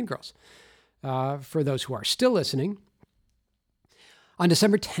inspiration behind Mean Girls. For those who are still listening, on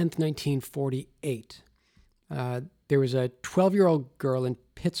December 10th, 1948, there was a 12-year-old girl in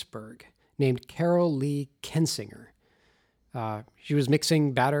Pittsburgh named Carol Lee Kensinger. She was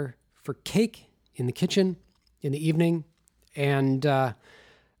mixing batter for cake in the kitchen in the evening, and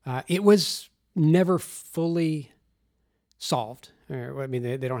it was never fully solved.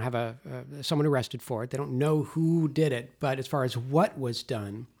 They don't have someone arrested for it. They don't know who did it. But as far as what was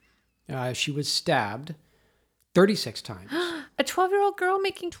done, she was stabbed 36 times. A 12-year-old girl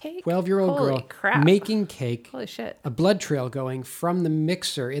making cake? 12-year-old girl Holy crap. making cake. Holy shit. A blood trail going from the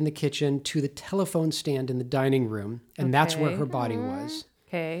mixer in the kitchen to the telephone stand in the dining room. And that's where her body was.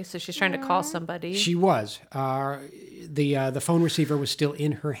 Okay, so she's trying to call somebody. She was. The phone receiver was still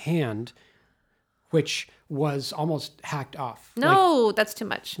in her hand, which was almost hacked off. No, that's too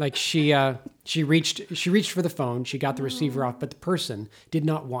much. Like she reached for the phone, she got the receiver off, but the person did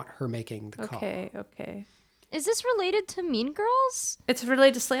not want her making the call. Okay. Is this related to Mean Girls? It's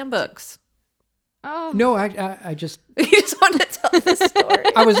related to slam books. Oh, No, I just You just wanted to tell this story.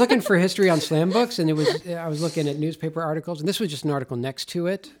 I was looking for history on slam books, and I was looking at newspaper articles, and this was just an article next to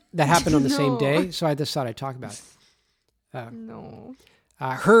it that happened on the same day, so I just thought I'd talk about it. no.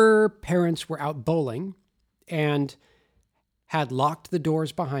 Her parents were out bowling and had locked the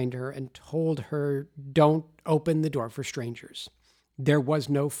doors behind her and told her, don't open the door for strangers. There was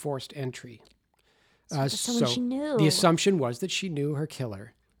no forced entry. Someone she knew. The assumption was that she knew her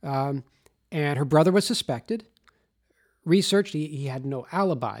killer. And her brother was suspected. Researched, he had no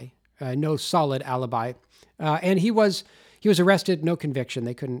alibi, no solid alibi. And he was arrested, no conviction.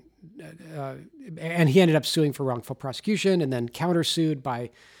 They couldn't, and he ended up suing for wrongful prosecution and then countersued by,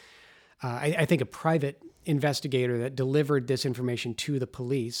 I think, a private investigator that delivered this information to the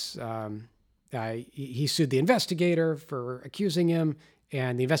police. He sued the investigator for accusing him,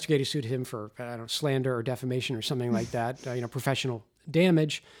 and the investigator sued him for slander or defamation or something like that. Professional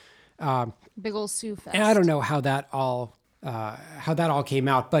damage. Big ol' Sue Fest. And I don't know how that all came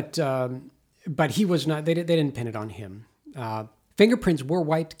out, but he was not. They didn't pin it on him. Fingerprints were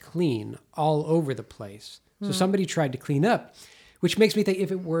wiped clean all over the place. So somebody tried to clean up, which makes me think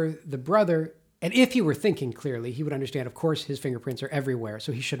if it were the brother, and if he were thinking clearly, he would understand, of course, his fingerprints are everywhere,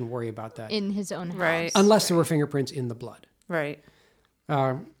 so he shouldn't worry about that. In his own house. Right. Unless there were fingerprints in the blood. Right.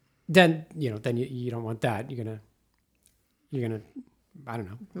 Then you don't want that. You're gonna, I don't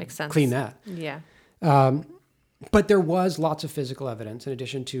know, Makes sense. clean that. Yeah. But there was lots of physical evidence in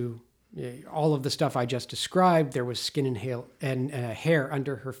addition to all of the stuff I just described. There was skin and hair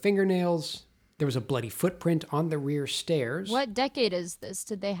under her fingernails. There was a bloody footprint on the rear stairs. What decade is this?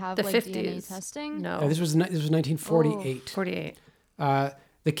 Did they have The like 50s. DNA testing? No. This was 1948. 48.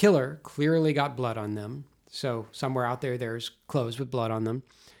 The killer clearly got blood on them. So somewhere out there, there's clothes with blood on them.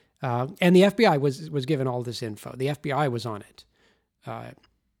 And the FBI was given all this info. The FBI was on it.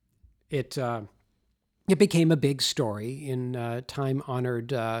 It became a big story in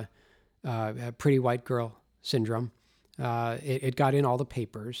time-honored pretty white girl syndrome. It got in all the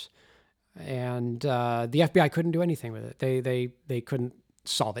papers, and the FBI couldn't do anything with it. They couldn't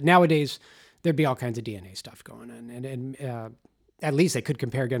solve it. Nowadays, there'd be all kinds of DNA stuff going on, and at least they could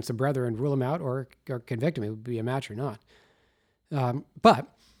compare against the brother and rule him out or convict him. It would be a match or not. But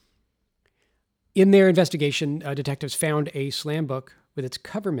in their investigation, detectives found a slam book with its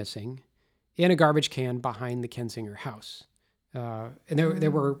cover missing in a garbage can behind the Kensinger house. And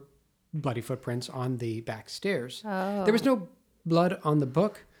there were bloody footprints on the back stairs. Oh. There was no blood on the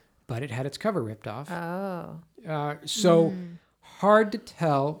book, but it had its cover ripped off. Oh. So hard to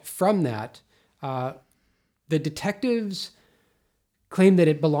tell from that. The detectives claimed that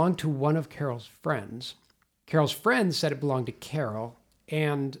it belonged to one of Carol's friends. Carol's friends said it belonged to Carol,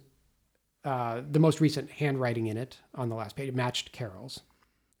 and the most recent handwriting in it on the last page matched Carol's.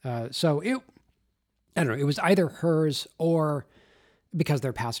 So I don't know, it was either hers or because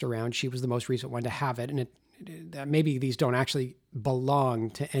they're passed around, she was the most recent one to have it. And maybe these don't actually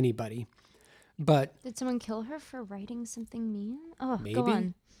belong to anybody. But Did someone kill her for writing something mean? Oh, maybe, go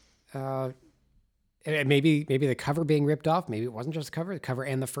on. And maybe the cover being ripped off. Maybe it wasn't just the cover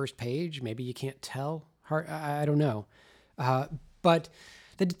and the first page. Maybe you can't tell. I don't know. But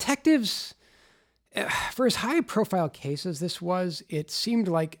the detectives, for as high profile case as this was, it seemed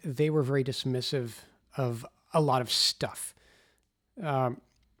like they were very dismissive of a lot of stuff.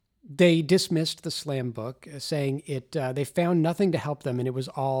 They dismissed the slam book, saying they found nothing to help them, and it was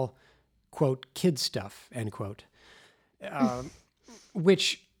all, quote, kid stuff, end quote.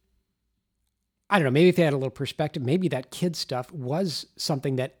 Which, I don't know, maybe if they had a little perspective, maybe that kid stuff was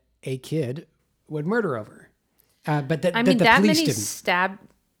something that a kid would murder over. But that the that police many didn't.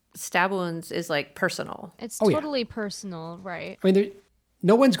 stab wounds is like personal. It's Oh, yeah. totally personal, right? I mean,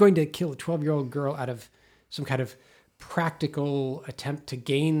 no one's going to kill a 12-year-old girl out of some kind of practical attempt to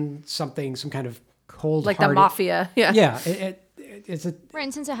gain something, some kind of cold Like the mafia. Yeah. Yeah, it's a Right,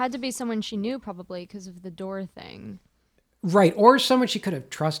 and since it had to be someone she knew probably because of the door thing. right, or someone she could have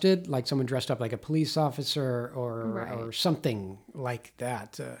trusted, like someone dressed up like a police officer or Right. something like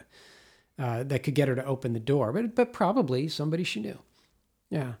that, that could get her to open the door. But probably somebody she knew.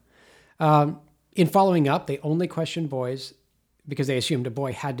 Yeah. In following up, they only questioned boys because they assumed a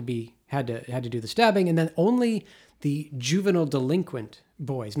boy had to do the stabbing, and then only the juvenile delinquent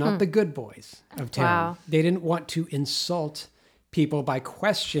boys, not the good boys of town. Wow. They didn't want to insult people by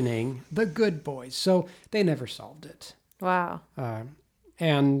questioning the good boys, so they never solved it. Wow.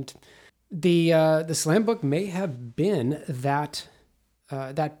 And the slam book may have been that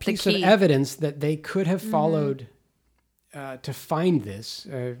piece of key. evidence that they could have followed to find this.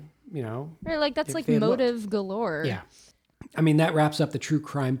 Right, like that's If like they had looked. motive galore. Yeah. I mean, that wraps up the true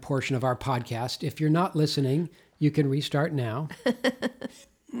crime portion of our podcast. If you're not listening, you can restart now.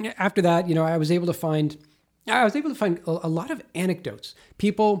 After that, I was able to find a lot of anecdotes.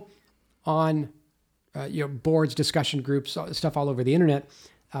 People on boards, discussion groups, stuff all over the internet,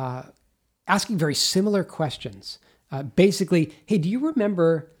 asking very similar questions. Basically, hey, do you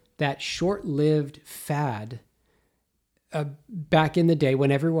remember that short-lived fad back in the day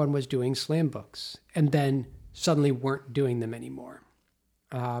when everyone was doing slam books and then suddenly weren't doing them anymore?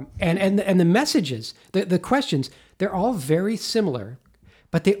 And the messages, the questions, they're all very similar,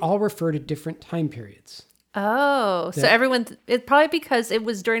 but they all refer to different time periods. Oh, so everyone, it's probably because it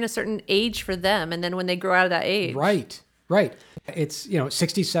was during a certain age for them. And then when they grow out of that age. Right. It's, 60s,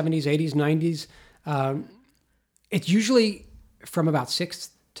 70s, 80s, 90s. It's usually from about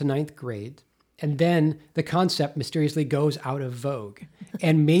 6th to 9th grade. And then the concept mysteriously goes out of vogue.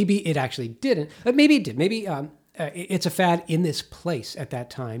 And maybe it actually didn't. But maybe it did. Maybe it's a fad in this place at that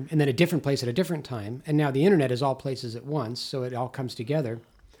time, and then a different place at a different time. And now the internet is all places at once, so it all comes together.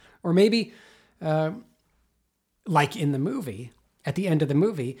 Or maybe, like in the movie, at the end of the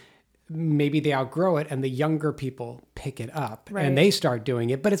movie, maybe they outgrow it and the younger people pick it up and they start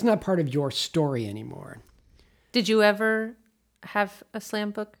doing it, but it's not part of your story anymore. Did you ever have a slam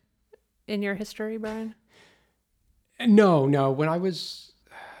book in your history, Brian? No. When I was,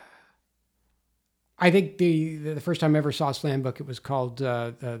 I think the first time I ever saw a slam book, it was called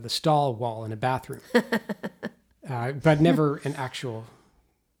the stall wall in a bathroom, but never an actual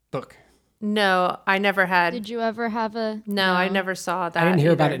book. No, I never had. Did you ever have a? No, I never saw that. I didn't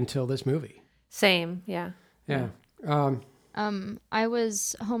hear about either. it until this movie. Same. Yeah. Yeah. I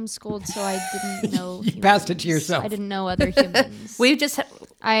was homeschooled, so I didn't know. You passed it to humans. yourself. I didn't know other humans. We just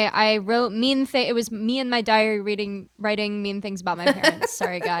I wrote mean thing. It was me in my diary writing mean things about my parents.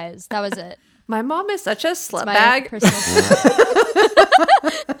 Sorry, guys. That was it. my mom is such a slut My bag. personal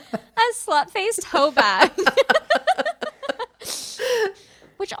a slut-faced hoe bag.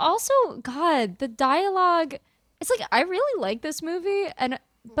 Which also, God, the dialogue. It's like I really like this movie,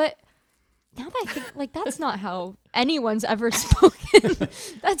 but now that I think, like, that's not how anyone's ever spoken.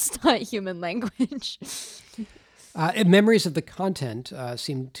 That's not human language. Memories of the content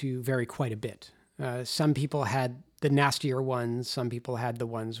seem to vary quite a bit. Some people had the nastier ones. Some people had the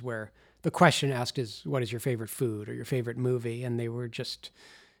ones where the question asked is, what is your favorite food or your favorite movie? And they were just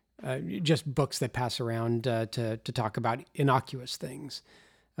books that pass around to talk about innocuous things.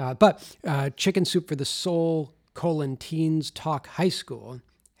 But Chicken Soup for the Soul, Teens Talk High School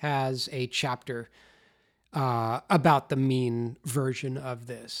has a chapter about the mean version of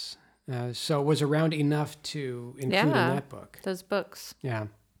this. So it was around enough to include in that book. Those books. Yeah.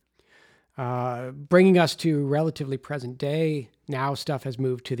 Bringing us to relatively present day. Now stuff has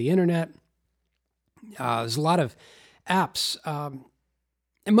moved to the internet. There's a lot of apps, and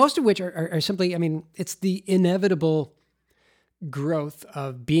most of which are simply, I mean, it's the inevitable growth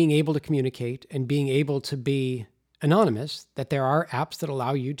of being able to communicate and being able to be anonymous, that there are apps that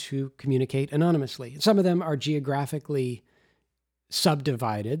allow you to communicate anonymously. Some of them are geographically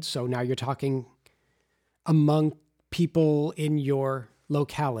subdivided. So now you're talking among people in your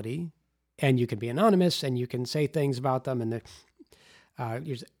locality, and you can be anonymous and you can say things about them. And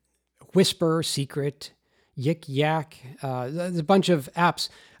there's Whisper, Secret, Yik Yak. There's a bunch of apps.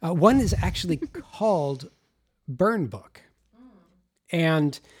 One is actually called Burn Book.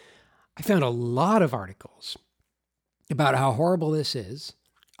 And I found a lot of articles about how horrible this is,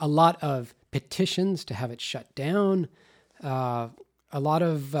 a lot of petitions to have it shut down, a lot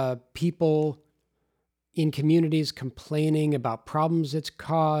of people in communities complaining about problems it's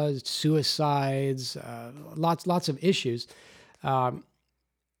caused, suicides, lots of issues.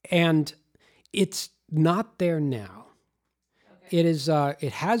 And it's not there now. Okay.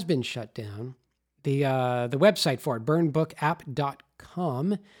 It has been shut down. The website for it,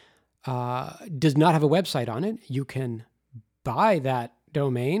 burnbookapp.com, does not have a website on it. You can buy that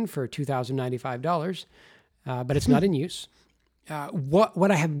domain for $2,095, but it's not in use.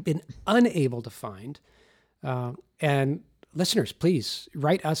 What I have been unable to find, and listeners, please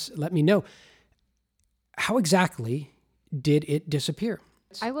write us, let me know, how exactly did it disappear?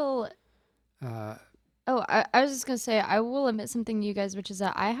 I will. I was just gonna say, I will admit something to you guys, which is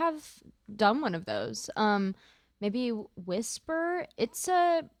that I have done one of those. Maybe Whisper.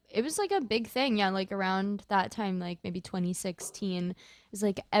 It was like a big thing, yeah. Like around that time, like maybe 2016, is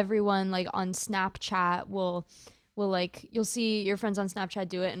like everyone like on Snapchat will like, you'll see your friends on Snapchat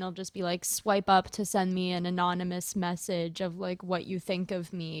do it, and it'll just be like, swipe up to send me an anonymous message of like what you think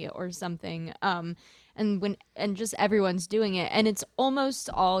of me or something. And just everyone's doing it, and it's almost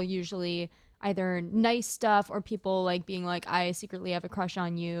all usually either nice stuff or people like being like, I secretly have a crush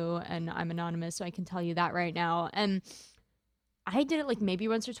on you and I'm anonymous, so I can tell you that right now. And I did it like maybe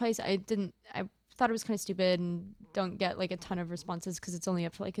once or twice. I thought it was kind of stupid and don't get like a ton of responses because it's only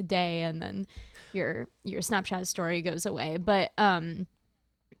up for like a day and then your Snapchat story goes away. But I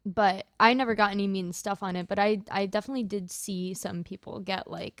never got any mean stuff on it, but I definitely did see some people get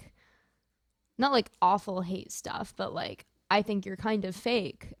like, not like awful hate stuff, but like, I think you're kind of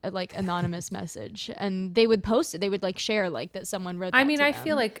fake, like anonymous message. And they would post it. They would like share like that someone wrote that I mean, to I them.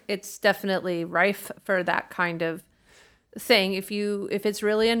 feel like it's definitely rife for that kind of thing. If it's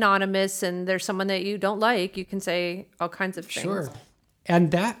really anonymous and there's someone that you don't like, you can say all kinds of things. Sure.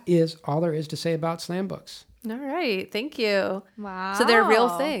 And that is all there is to say about slam books. All right. Thank you. Wow. So they're a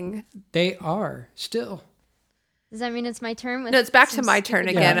real thing. They are still. Does that mean it's my turn? No, it's back to some my turn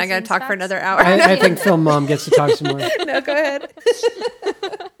stupid again. nonsense I got to talk for facts? another hour. I think Film Mom gets to talk some more. No, go ahead.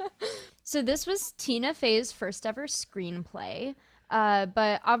 So this was Tina Fey's first ever screenplay.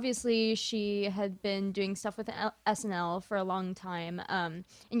 But obviously she had been doing stuff with SNL for a long time. And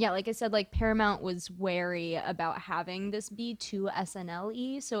yeah, like I said, like Paramount was wary about having this be too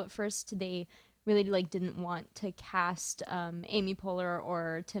SNL-y. So at first they really like didn't want to cast Amy Poehler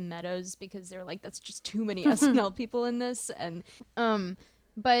or Tim Meadows because they were like, that's just too many SNL people in this. And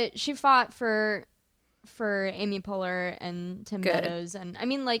but she fought for Amy Poehler and Tim Meadows. And I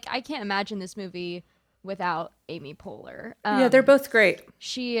mean, like, I can't imagine this movie without Amy Poehler. Yeah, they're both great.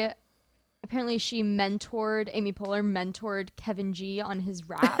 Amy Poehler mentored Kevin G on his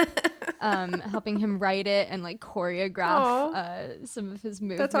rap. helping him write it and like choreograph some of his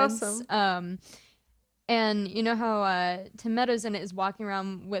movements. That's awesome. And you know how Tim Meadows in it is walking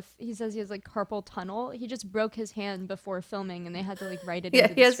around with, he says he has like carpal tunnel. He just broke his hand before filming and they had to like write it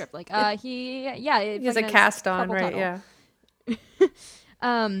into the script. Like he has a cast on, right? Tunnel.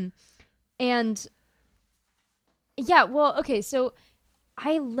 Yeah. And yeah, well, okay, so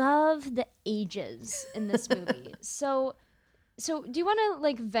I love the ages in this movie. So do you want to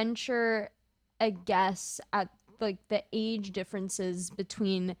like venture a guess at like the age differences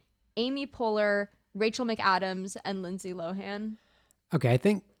between Amy Poehler, Rachel McAdams, and Lindsay Lohan? Okay, I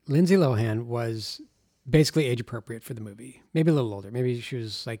think Lindsay Lohan was basically age appropriate for the movie. Maybe a little older. Maybe she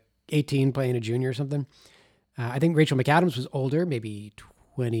was like 18 playing a junior or something. I think Rachel McAdams was older, maybe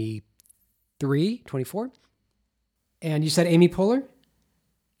 23, 24. And you said Amy Poehler?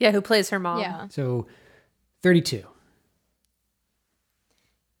 Yeah, who plays her mom. Yeah. So 32.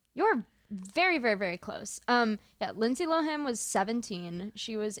 You're very, very, very close. Yeah, Lindsay Lohan was 17.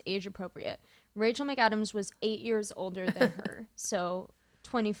 She was age appropriate. Rachel McAdams was 8 years older than her, so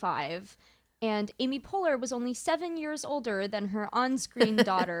 25. And Amy Poehler was only 7 years older than her on-screen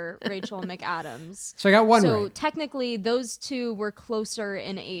daughter, Rachel McAdams. So I got one So right. technically, those two were closer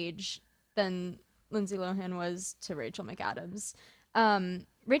in age than Lindsay Lohan was to Rachel McAdams.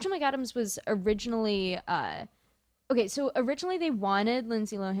 Rachel McAdams was originally... originally they wanted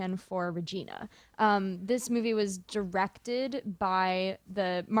Lindsay Lohan for Regina. This movie was directed by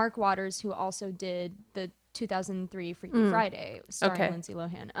the Mark Waters, who also did the 2003 Freaky Friday, starring Lindsay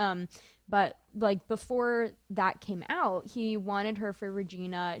Lohan. But like before that came out, he wanted her for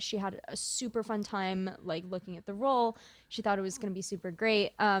Regina. She had a super fun time like looking at the role. She thought it was going to be super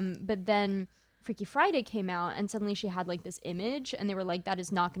great. But then Freaky Friday came out and suddenly she had like this image and they were like, that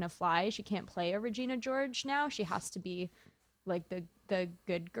is not going to fly. She can't play a Regina George now. She has to be like the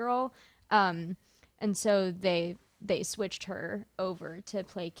good girl. And so they switched her over to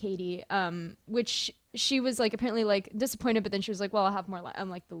play Katie, which she was like apparently like disappointed, but then she was like, well, I'll have more, I'm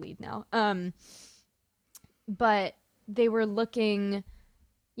like the lead now. But they were looking,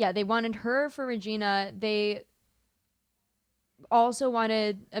 they wanted her for Regina. They also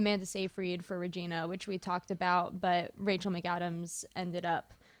wanted Amanda Seyfried for Regina, which we talked about, but Rachel McAdams ended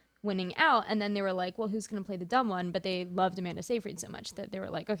up winning out. And then they were like, well, who's going to play the dumb one? But they loved Amanda Seyfried so much that they were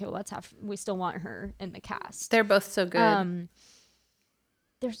like, okay, well, we still want her in the cast. They're both so good.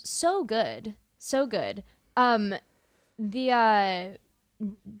 They're so good. So good. The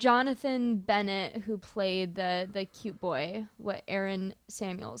Jonathan Bennett, who played the cute boy, Aaron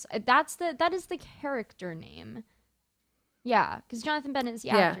Samuels, that is the character name. Yeah, because Jonathan Bennett is the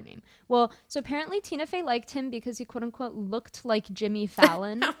actor name. Well, so apparently Tina Fey liked him because he quote unquote looked like Jimmy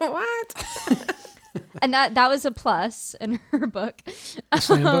Fallon. What? And that was a plus in her book.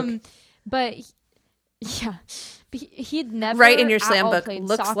 Slam book. But he'd never Right in your at slam all book, played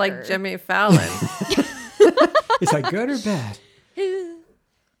looks soccer. like Jimmy Fallon. Is that good or bad?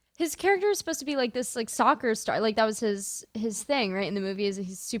 His character is supposed to be like this like soccer star, like that was his thing, right? In the movie is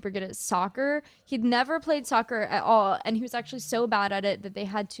he's super good at soccer. He'd never played soccer at all, and he was actually so bad at it that they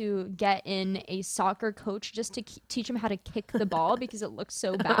had to get in a soccer coach just to teach him how to kick the ball because it looked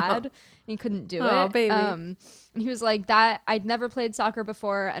so bad and he couldn't do it. Oh, baby. And he was like, that I'd never played soccer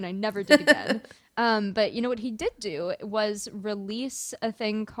before and I never did again. But you know what he did do was release a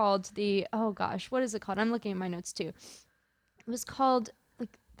thing called what is it called? I'm looking at my notes too. It was called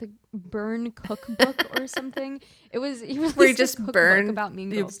the Burn Cookbook or something. He released Where you just a cookbook burn about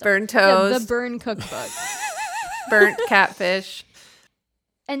Mean you Girl stuff. burn toast. Yeah, the Burn Cookbook. Burnt catfish.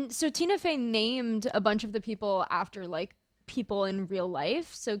 And so Tina Fey named a bunch of the people after like people in real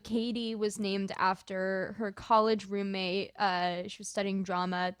life. So Katie was named after her college roommate. She was studying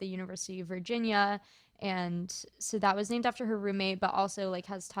drama at the University of Virginia. And so that was named after her roommate, but also like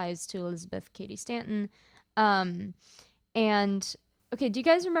has ties to Elizabeth Cady Stanton. And okay, do you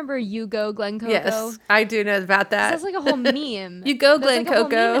guys remember You Go, Glen Coco? Yes, I do know about that. That's like a whole meme. You go, That's Glen like a whole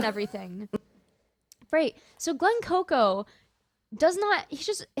meme Coco. and everything. Right. So Glen Coco does not,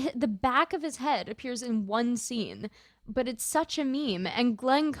 the back of his head appears in one scene, but it's such a meme. And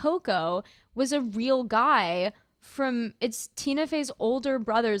Glen Coco was a real guy it's Tina Fey's older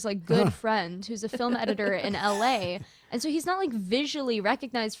brother's like good friend who's a film editor in LA. And so he's not like visually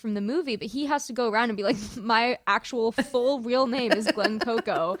recognized from the movie, but he has to go around and be like, my actual full real name is Glen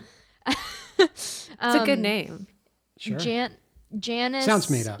Coco. It's a good name. Sure. Janice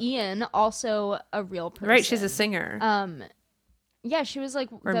Sounds made up. Ian, also a real person. Right, she's a singer. Yeah, she was like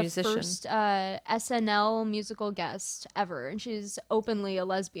Or the musician. first SNL musical guest ever, and she's openly a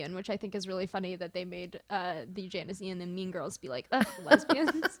lesbian, which I think is really funny that they made the Janice Ian and Mean Girls be like, ugh,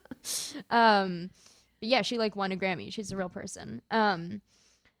 lesbians. But yeah, she like won a Grammy. She's a real person.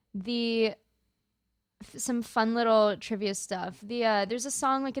 Some fun little trivia stuff. There's a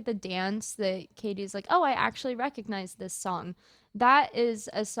song like at the dance that Katie's like, oh, I actually recognize this song. That is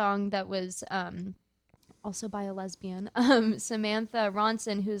a song that was also by a lesbian, Samantha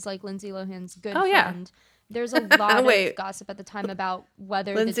Ronson, who's like Lindsay Lohan's good friend. There's a lot of gossip at the time about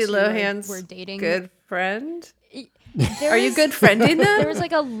whether Lindsay the two Lohan's were dating. Good friend? Are you good friending them? There was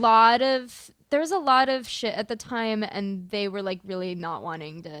like a lot of shit at the time, and they were like really not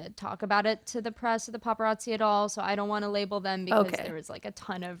wanting to talk about it to the press or the paparazzi at all. So I don't want to label them because there was like a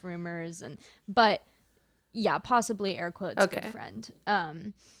ton of rumors, but yeah, possibly air quotes good friend.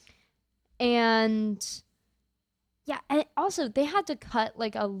 And yeah, and also they had to cut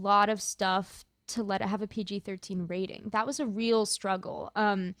like a lot of stuff to let it have a PG-13 rating. That was a real struggle.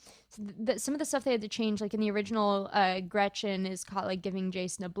 Some of the stuff they had to change, like in the original, Gretchen is caught like giving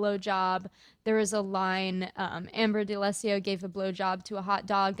Jason a blowjob. There was a line, Amber DeLessio gave a blowjob to a hot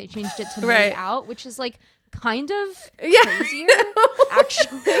dog. They changed it to made out, which is like kind of crazier,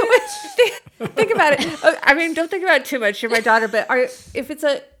 actually. Think about it. I mean, don't think about it too much. You're my daughter, but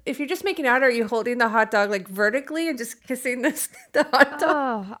if you're just making out, are you holding the hot dog like vertically and just kissing the hot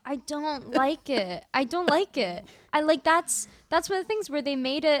dog? Oh, I don't like it. I like that's one of the things where they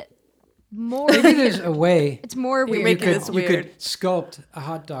made it more. Maybe there's a way. It's more weird. making this You could sculpt a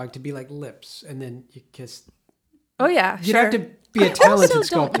hot dog to be like lips, and then you kiss. Oh yeah, You'd have to be a talented I also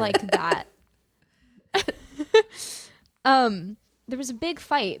sculptor. don't like that. There was a big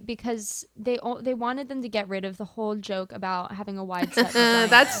fight because they wanted them to get rid of the whole joke about having a wide set vagina.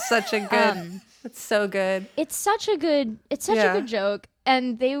 That's such a good. That's so good. It's such a good joke,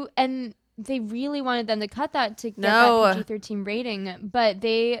 and they really wanted them to cut that to get that PG-13 rating, but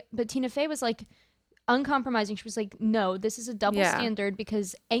Tina Fey was like uncompromising. She was like, no, this is a double standard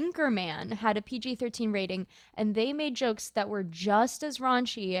because Anchorman had a PG-13 rating, and they made jokes that were just as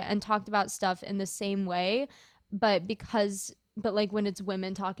raunchy and talked about stuff in the same way, but like when it's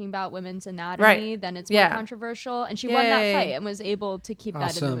women talking about women's anatomy, then it's more controversial. And she won that fight and was able to keep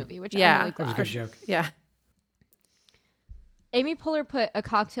that in the movie, which I'm really glad. That was a good joke. Yeah. Amy Poehler put a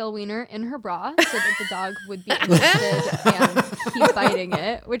cocktail wiener in her bra so that the dog would be interested and keep biting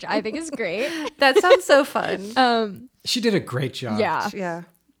it, which I think is great. That sounds so fun. She did a great job. Yeah. Yeah.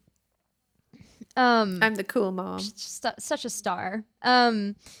 I'm the cool mom. Such a star.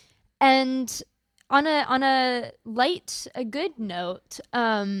 And on a good note,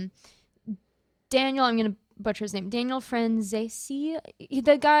 Daniel, I'm gonna butcher his name, Daniel Franzese,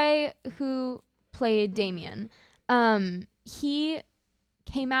 the guy who played Damien, he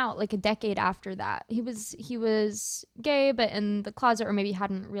came out like a decade after that. He was gay, but in the closet, or maybe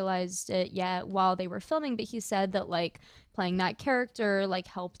hadn't realized it yet while they were filming. But he said that like playing that character like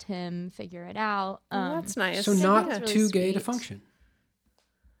helped him figure it out. That's nice. So not too gay to function.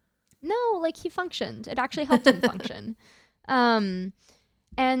 No, like he functioned. It actually helped him function. And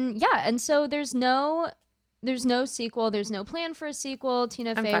so there's no sequel. There's no plan for a sequel.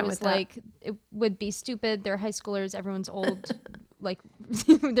 Tina Fey was like, it would be stupid. They're high schoolers. Everyone's old. Like,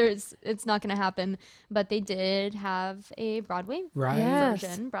 it's not going to happen. But they did have a Broadway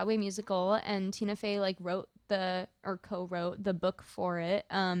version, Broadway musical, and Tina Fey like co-wrote the book for it.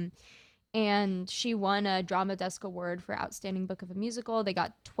 And she won a Drama Desk Award for Outstanding Book of a Musical. They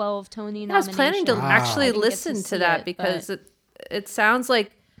got 12 Tony nominations. I was planning to actually listen to that because it sounds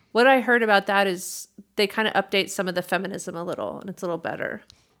like what I heard about that is they kind of update some of the feminism a little, and it's a little better.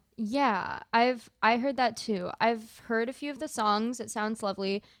 Yeah, I heard that too. I've heard a few of the songs. It sounds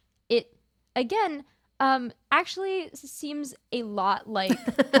lovely. It again, actually seems a lot like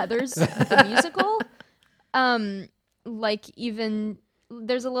Heathers the musical. Like even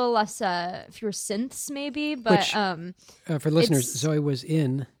there's a little less fewer synths maybe, but for listeners, Zoe was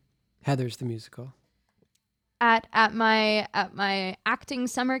in Heathers the musical. At my acting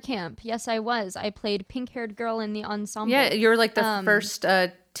summer camp. Yes, I was. I played pink-haired girl in the ensemble. Yeah, you're like the first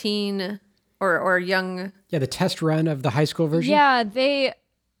teen or young. Yeah, the test run of the high school version. Yeah,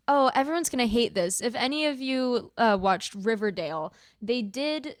 everyone's gonna hate this. If any of you watched Riverdale, they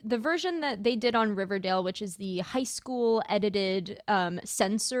did the version that they did on Riverdale, which is the high school edited,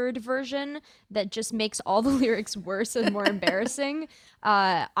 censored version that just makes all the lyrics worse and more embarrassing.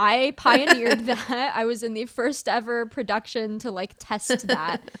 I pioneered that. I was in the first ever production to like test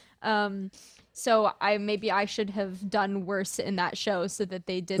that. So I should have done worse in that show so that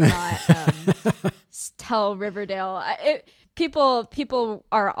they did not tell Riverdale. people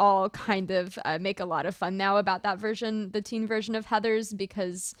are all kind of make a lot of fun now about that version, the teen version of Heathers,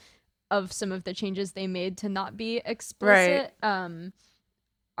 because of some of the changes they made to not be explicit.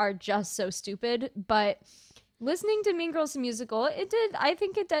 Are just so stupid. But listening to Mean Girls the musical, I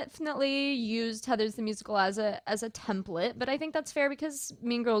think it definitely used Heathers the musical as a template, but I think that's fair because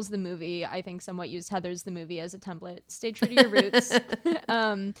Mean Girls the movie, I think, somewhat used Heathers the movie as a template. Stay true to your roots.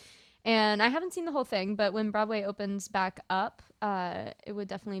 And I haven't seen the whole thing, but when Broadway opens back up, it would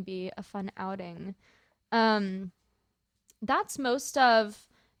definitely be a fun outing. That's most of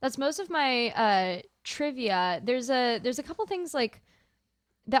my trivia. There's a couple things like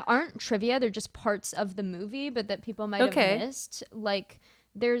that aren't trivia, they're just parts of the movie, but that people might have missed. Like,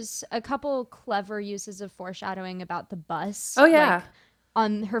 there's a couple clever uses of foreshadowing about the bus. Oh, yeah. Like,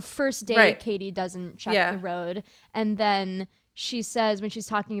 on her first day, Katie doesn't check the road. And then she says, when she's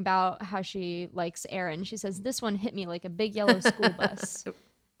talking about how she likes Aaron, she says, "This one hit me like a big yellow school bus."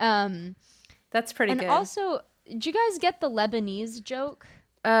 That's pretty good. And also, did you guys get the Lebanese joke?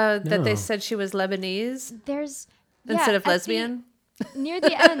 That they said she was Lebanese instead of lesbian? Near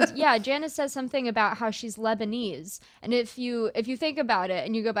the end, Janice says something about how she's Lebanese, and if you think about it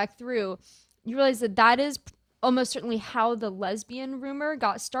and you go back through, you realize that is almost certainly how the lesbian rumor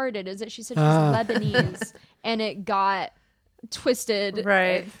got started. Is that she said she's Lebanese, and it got twisted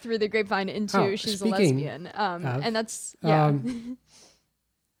through the grapevine into she's a lesbian, and that's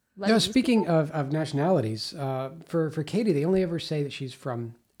speaking of nationalities, for Katie, they only ever say that she's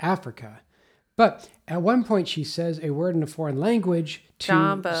from Africa. But at one point, she says a word in a foreign language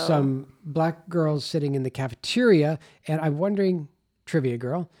to some black girls sitting in the cafeteria. And I'm wondering, trivia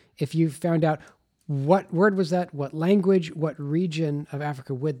girl, if you found out what word was that, what language, what region of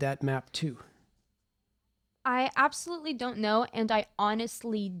Africa would that map to? I absolutely don't know, and I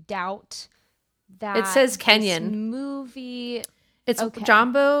honestly doubt that. It says Kenyan. This movie. It's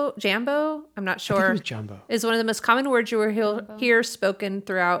Jambo. I'm not sure. I think it was Jambo. Is one of the most common words you will hear spoken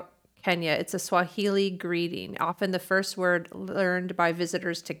throughout Kenya. It's a Swahili greeting, often the first word learned by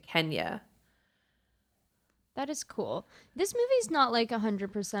visitors to Kenya. That is cool. This movie's not like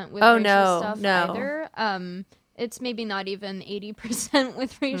 100% with racial stuff either. It's maybe not even 80%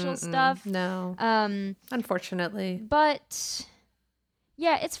 with racial stuff. No. Unfortunately. But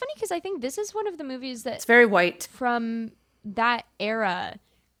yeah, it's funny because I think this is one of the movies that it's very white from that era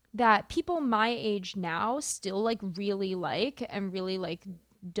that people my age now still like really like and really like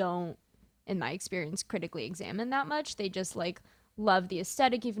don't, in my experience, critically examine that much. They just like love the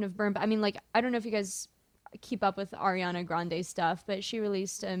aesthetic even of Burn. I mean, like, I don't know if you guys keep up with Ariana Grande stuff, but she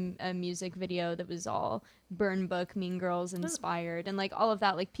released a music video that was all Burn Book, Mean Girls inspired, and like all of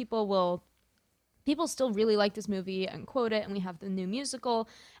that. Like people still really like this movie and quote it, and we have the new musical.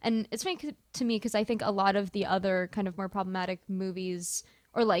 And it's funny to me because I think a lot of the other kind of more problematic movies,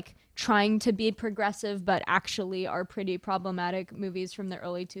 or like trying to be progressive but actually are pretty problematic movies from the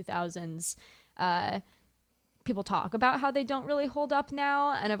early 2000s, people talk about how they don't really hold up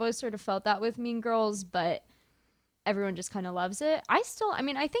now, and I've always sort of felt that with Mean Girls, but everyone just kind of loves it. I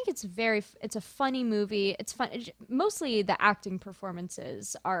think it's a funny movie. It's fun. Mostly the acting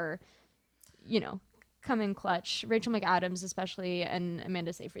performances are, come in clutch. Rachel McAdams especially, and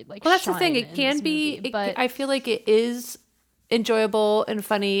Amanda Seyfried well, that's the thing. It can be, but I feel like it is enjoyable and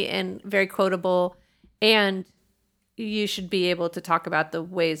funny and very quotable, and you should be able to talk about the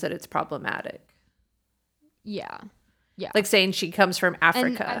ways that it's problematic. Yeah. Like saying she comes from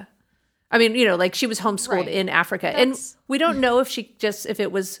Africa. I mean, like she was homeschooled in Africa. And we don't know if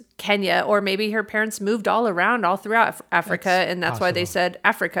it was Kenya, or maybe her parents moved all throughout Africa, and that's why they said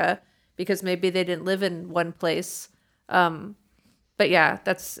Africa, because maybe they didn't live in one place. But yeah,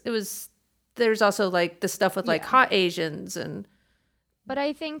 there's also like the stuff with like hot Asians but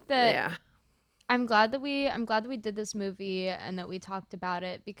I think that I'm glad that we did this movie and that we talked about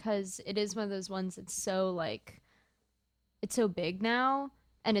it, because it is one of those ones that's so like, it's so big now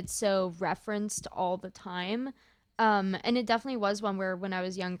and it's so referenced all the time. And it definitely was one where when I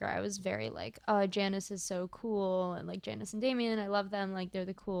was younger, I was very like, oh, Janice is so cool. And like Janice and Damien, I love them. Like they're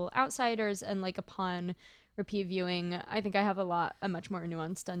the cool outsiders. And like upon repeat viewing, I think I have a much more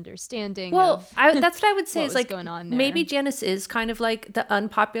nuanced understanding. Well, that's what I would say is like, going on there. Maybe Janice is kind of like the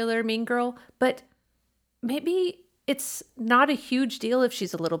unpopular mean girl, but maybe it's not a huge deal if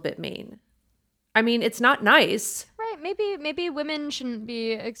she's a little bit mean. I mean, it's not nice. Right. Maybe women shouldn't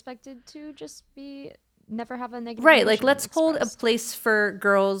be expected to just never have a negative right. Like, let's hold a place for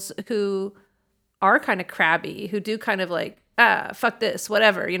girls who are kind of crabby, who do kind of like, fuck this,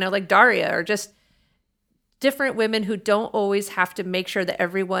 whatever, like Daria, or just different women who don't always have to make sure that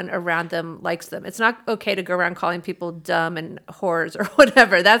everyone around them likes them. It's not okay to go around calling people dumb and whores or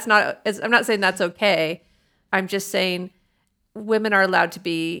whatever. I'm not saying that's okay. I'm just saying women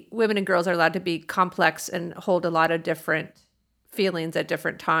and girls are allowed to be complex and hold a lot of different feelings at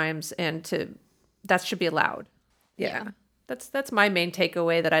different times, and that should be allowed. Yeah. That's my main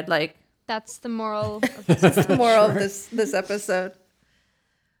takeaway that I'd like. That's the moral of this That's the moral of this episode.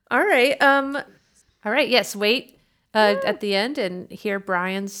 All right. Yes. Wait at the end and hear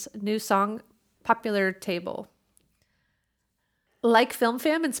Brian's new song, Popular Table. Like Film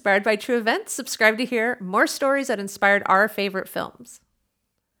Fam, inspired by true events, subscribe to hear more stories that inspired our favorite films.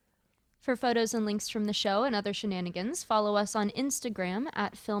 For photos and links from the show and other shenanigans, follow us on Instagram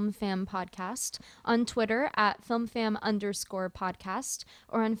at FilmFamPodcast, on Twitter at FilmFam_podcast,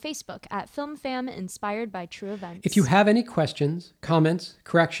 or on Facebook at FilmFam Inspired by True Events. If you have any questions, comments,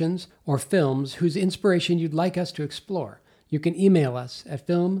 corrections, or films whose inspiration you'd like us to explore, you can email us at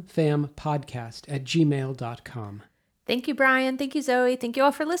filmfampodcast@gmail.com. Thank you, Brian. Thank you, Zoe. Thank you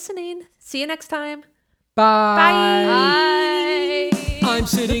all for listening. See you next time. Bye. Bye. I'm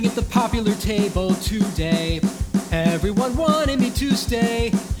sitting at the popular table today. Everyone wanted me to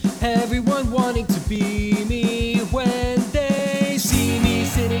stay. Everyone wanting to be me when they see me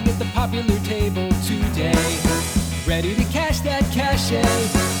sitting at the popular table today. Ready to cash that cachet.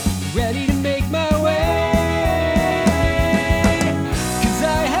 Ready to make my way. 'Cause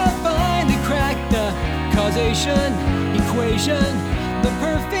I have finally cracked the causation equation. The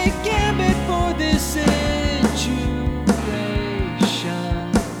perfect gambit for this situation.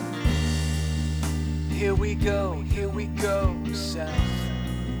 Here we go, self.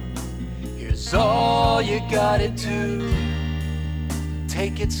 Here's all you gotta do.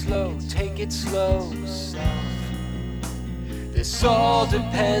 Take it slow, self. This all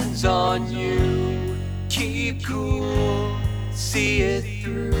depends on you. Keep cool, see it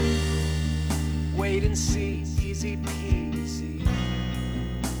through. Wait and see, easy peasy.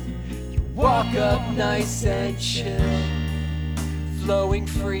 You walk up nice and chill, flowing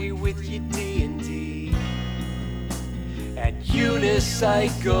free with your D&D. And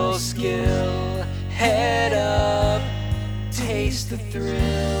unicycle skill, head up, taste the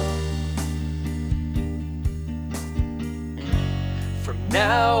thrill. From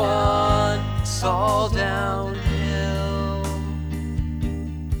now on, it's all downhill.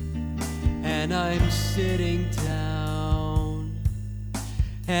 And I'm sitting down,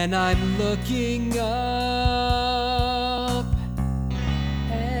 and I'm looking up,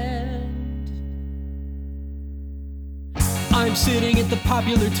 and I'm sitting at the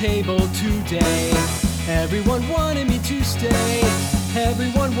popular table today. Everyone wanted me to stay.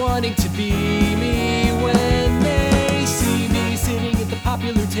 Everyone wanting to be me when they see me sitting at the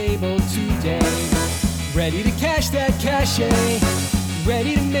popular table today. Ready to cash that cachet.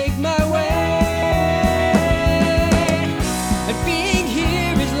 Ready to make my way. And being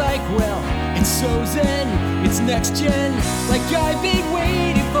here is like, well, it's so zen. It's next gen. Like I've been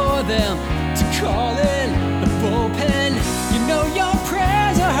waiting for them to call in the bullpen. You know your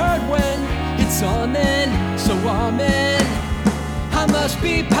prayers are heard when it's on then. So amen. I must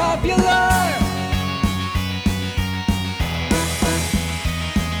be popular.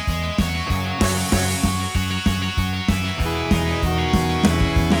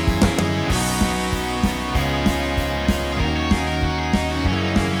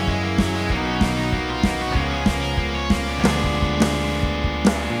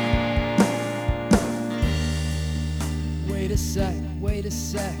 Wait a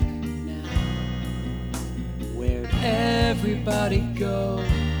sec now. Where'd everybody go?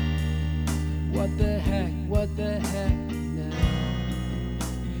 What the heck now?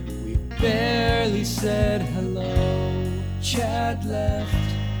 We barely said hello. Chad left,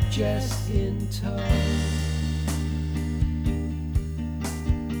 Jess in tow.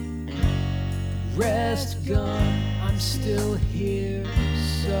 Rest gone, I'm still here,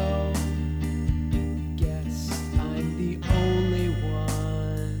 so the only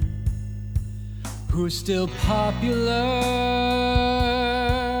one who's still popular,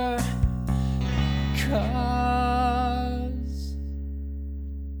 'cause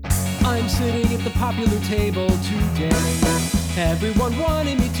I'm sitting at the popular table today. Everyone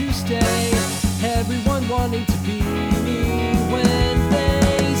wanted me to stay. Everyone wanting to be me when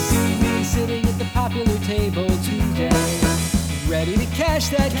they see me sitting at the popular table today. Ready to cash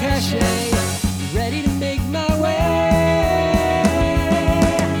that cachet. Ready to make my way.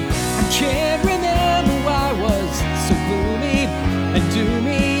 I can't remember why I was so gloomy and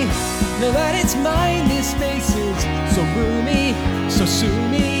doomy. Now that it's mindless spaces, so roomy, so sue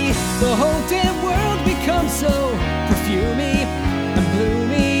me. The whole damn world becomes I'm so perfumey and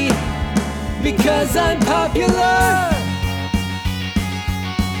bloomy because I'm popular.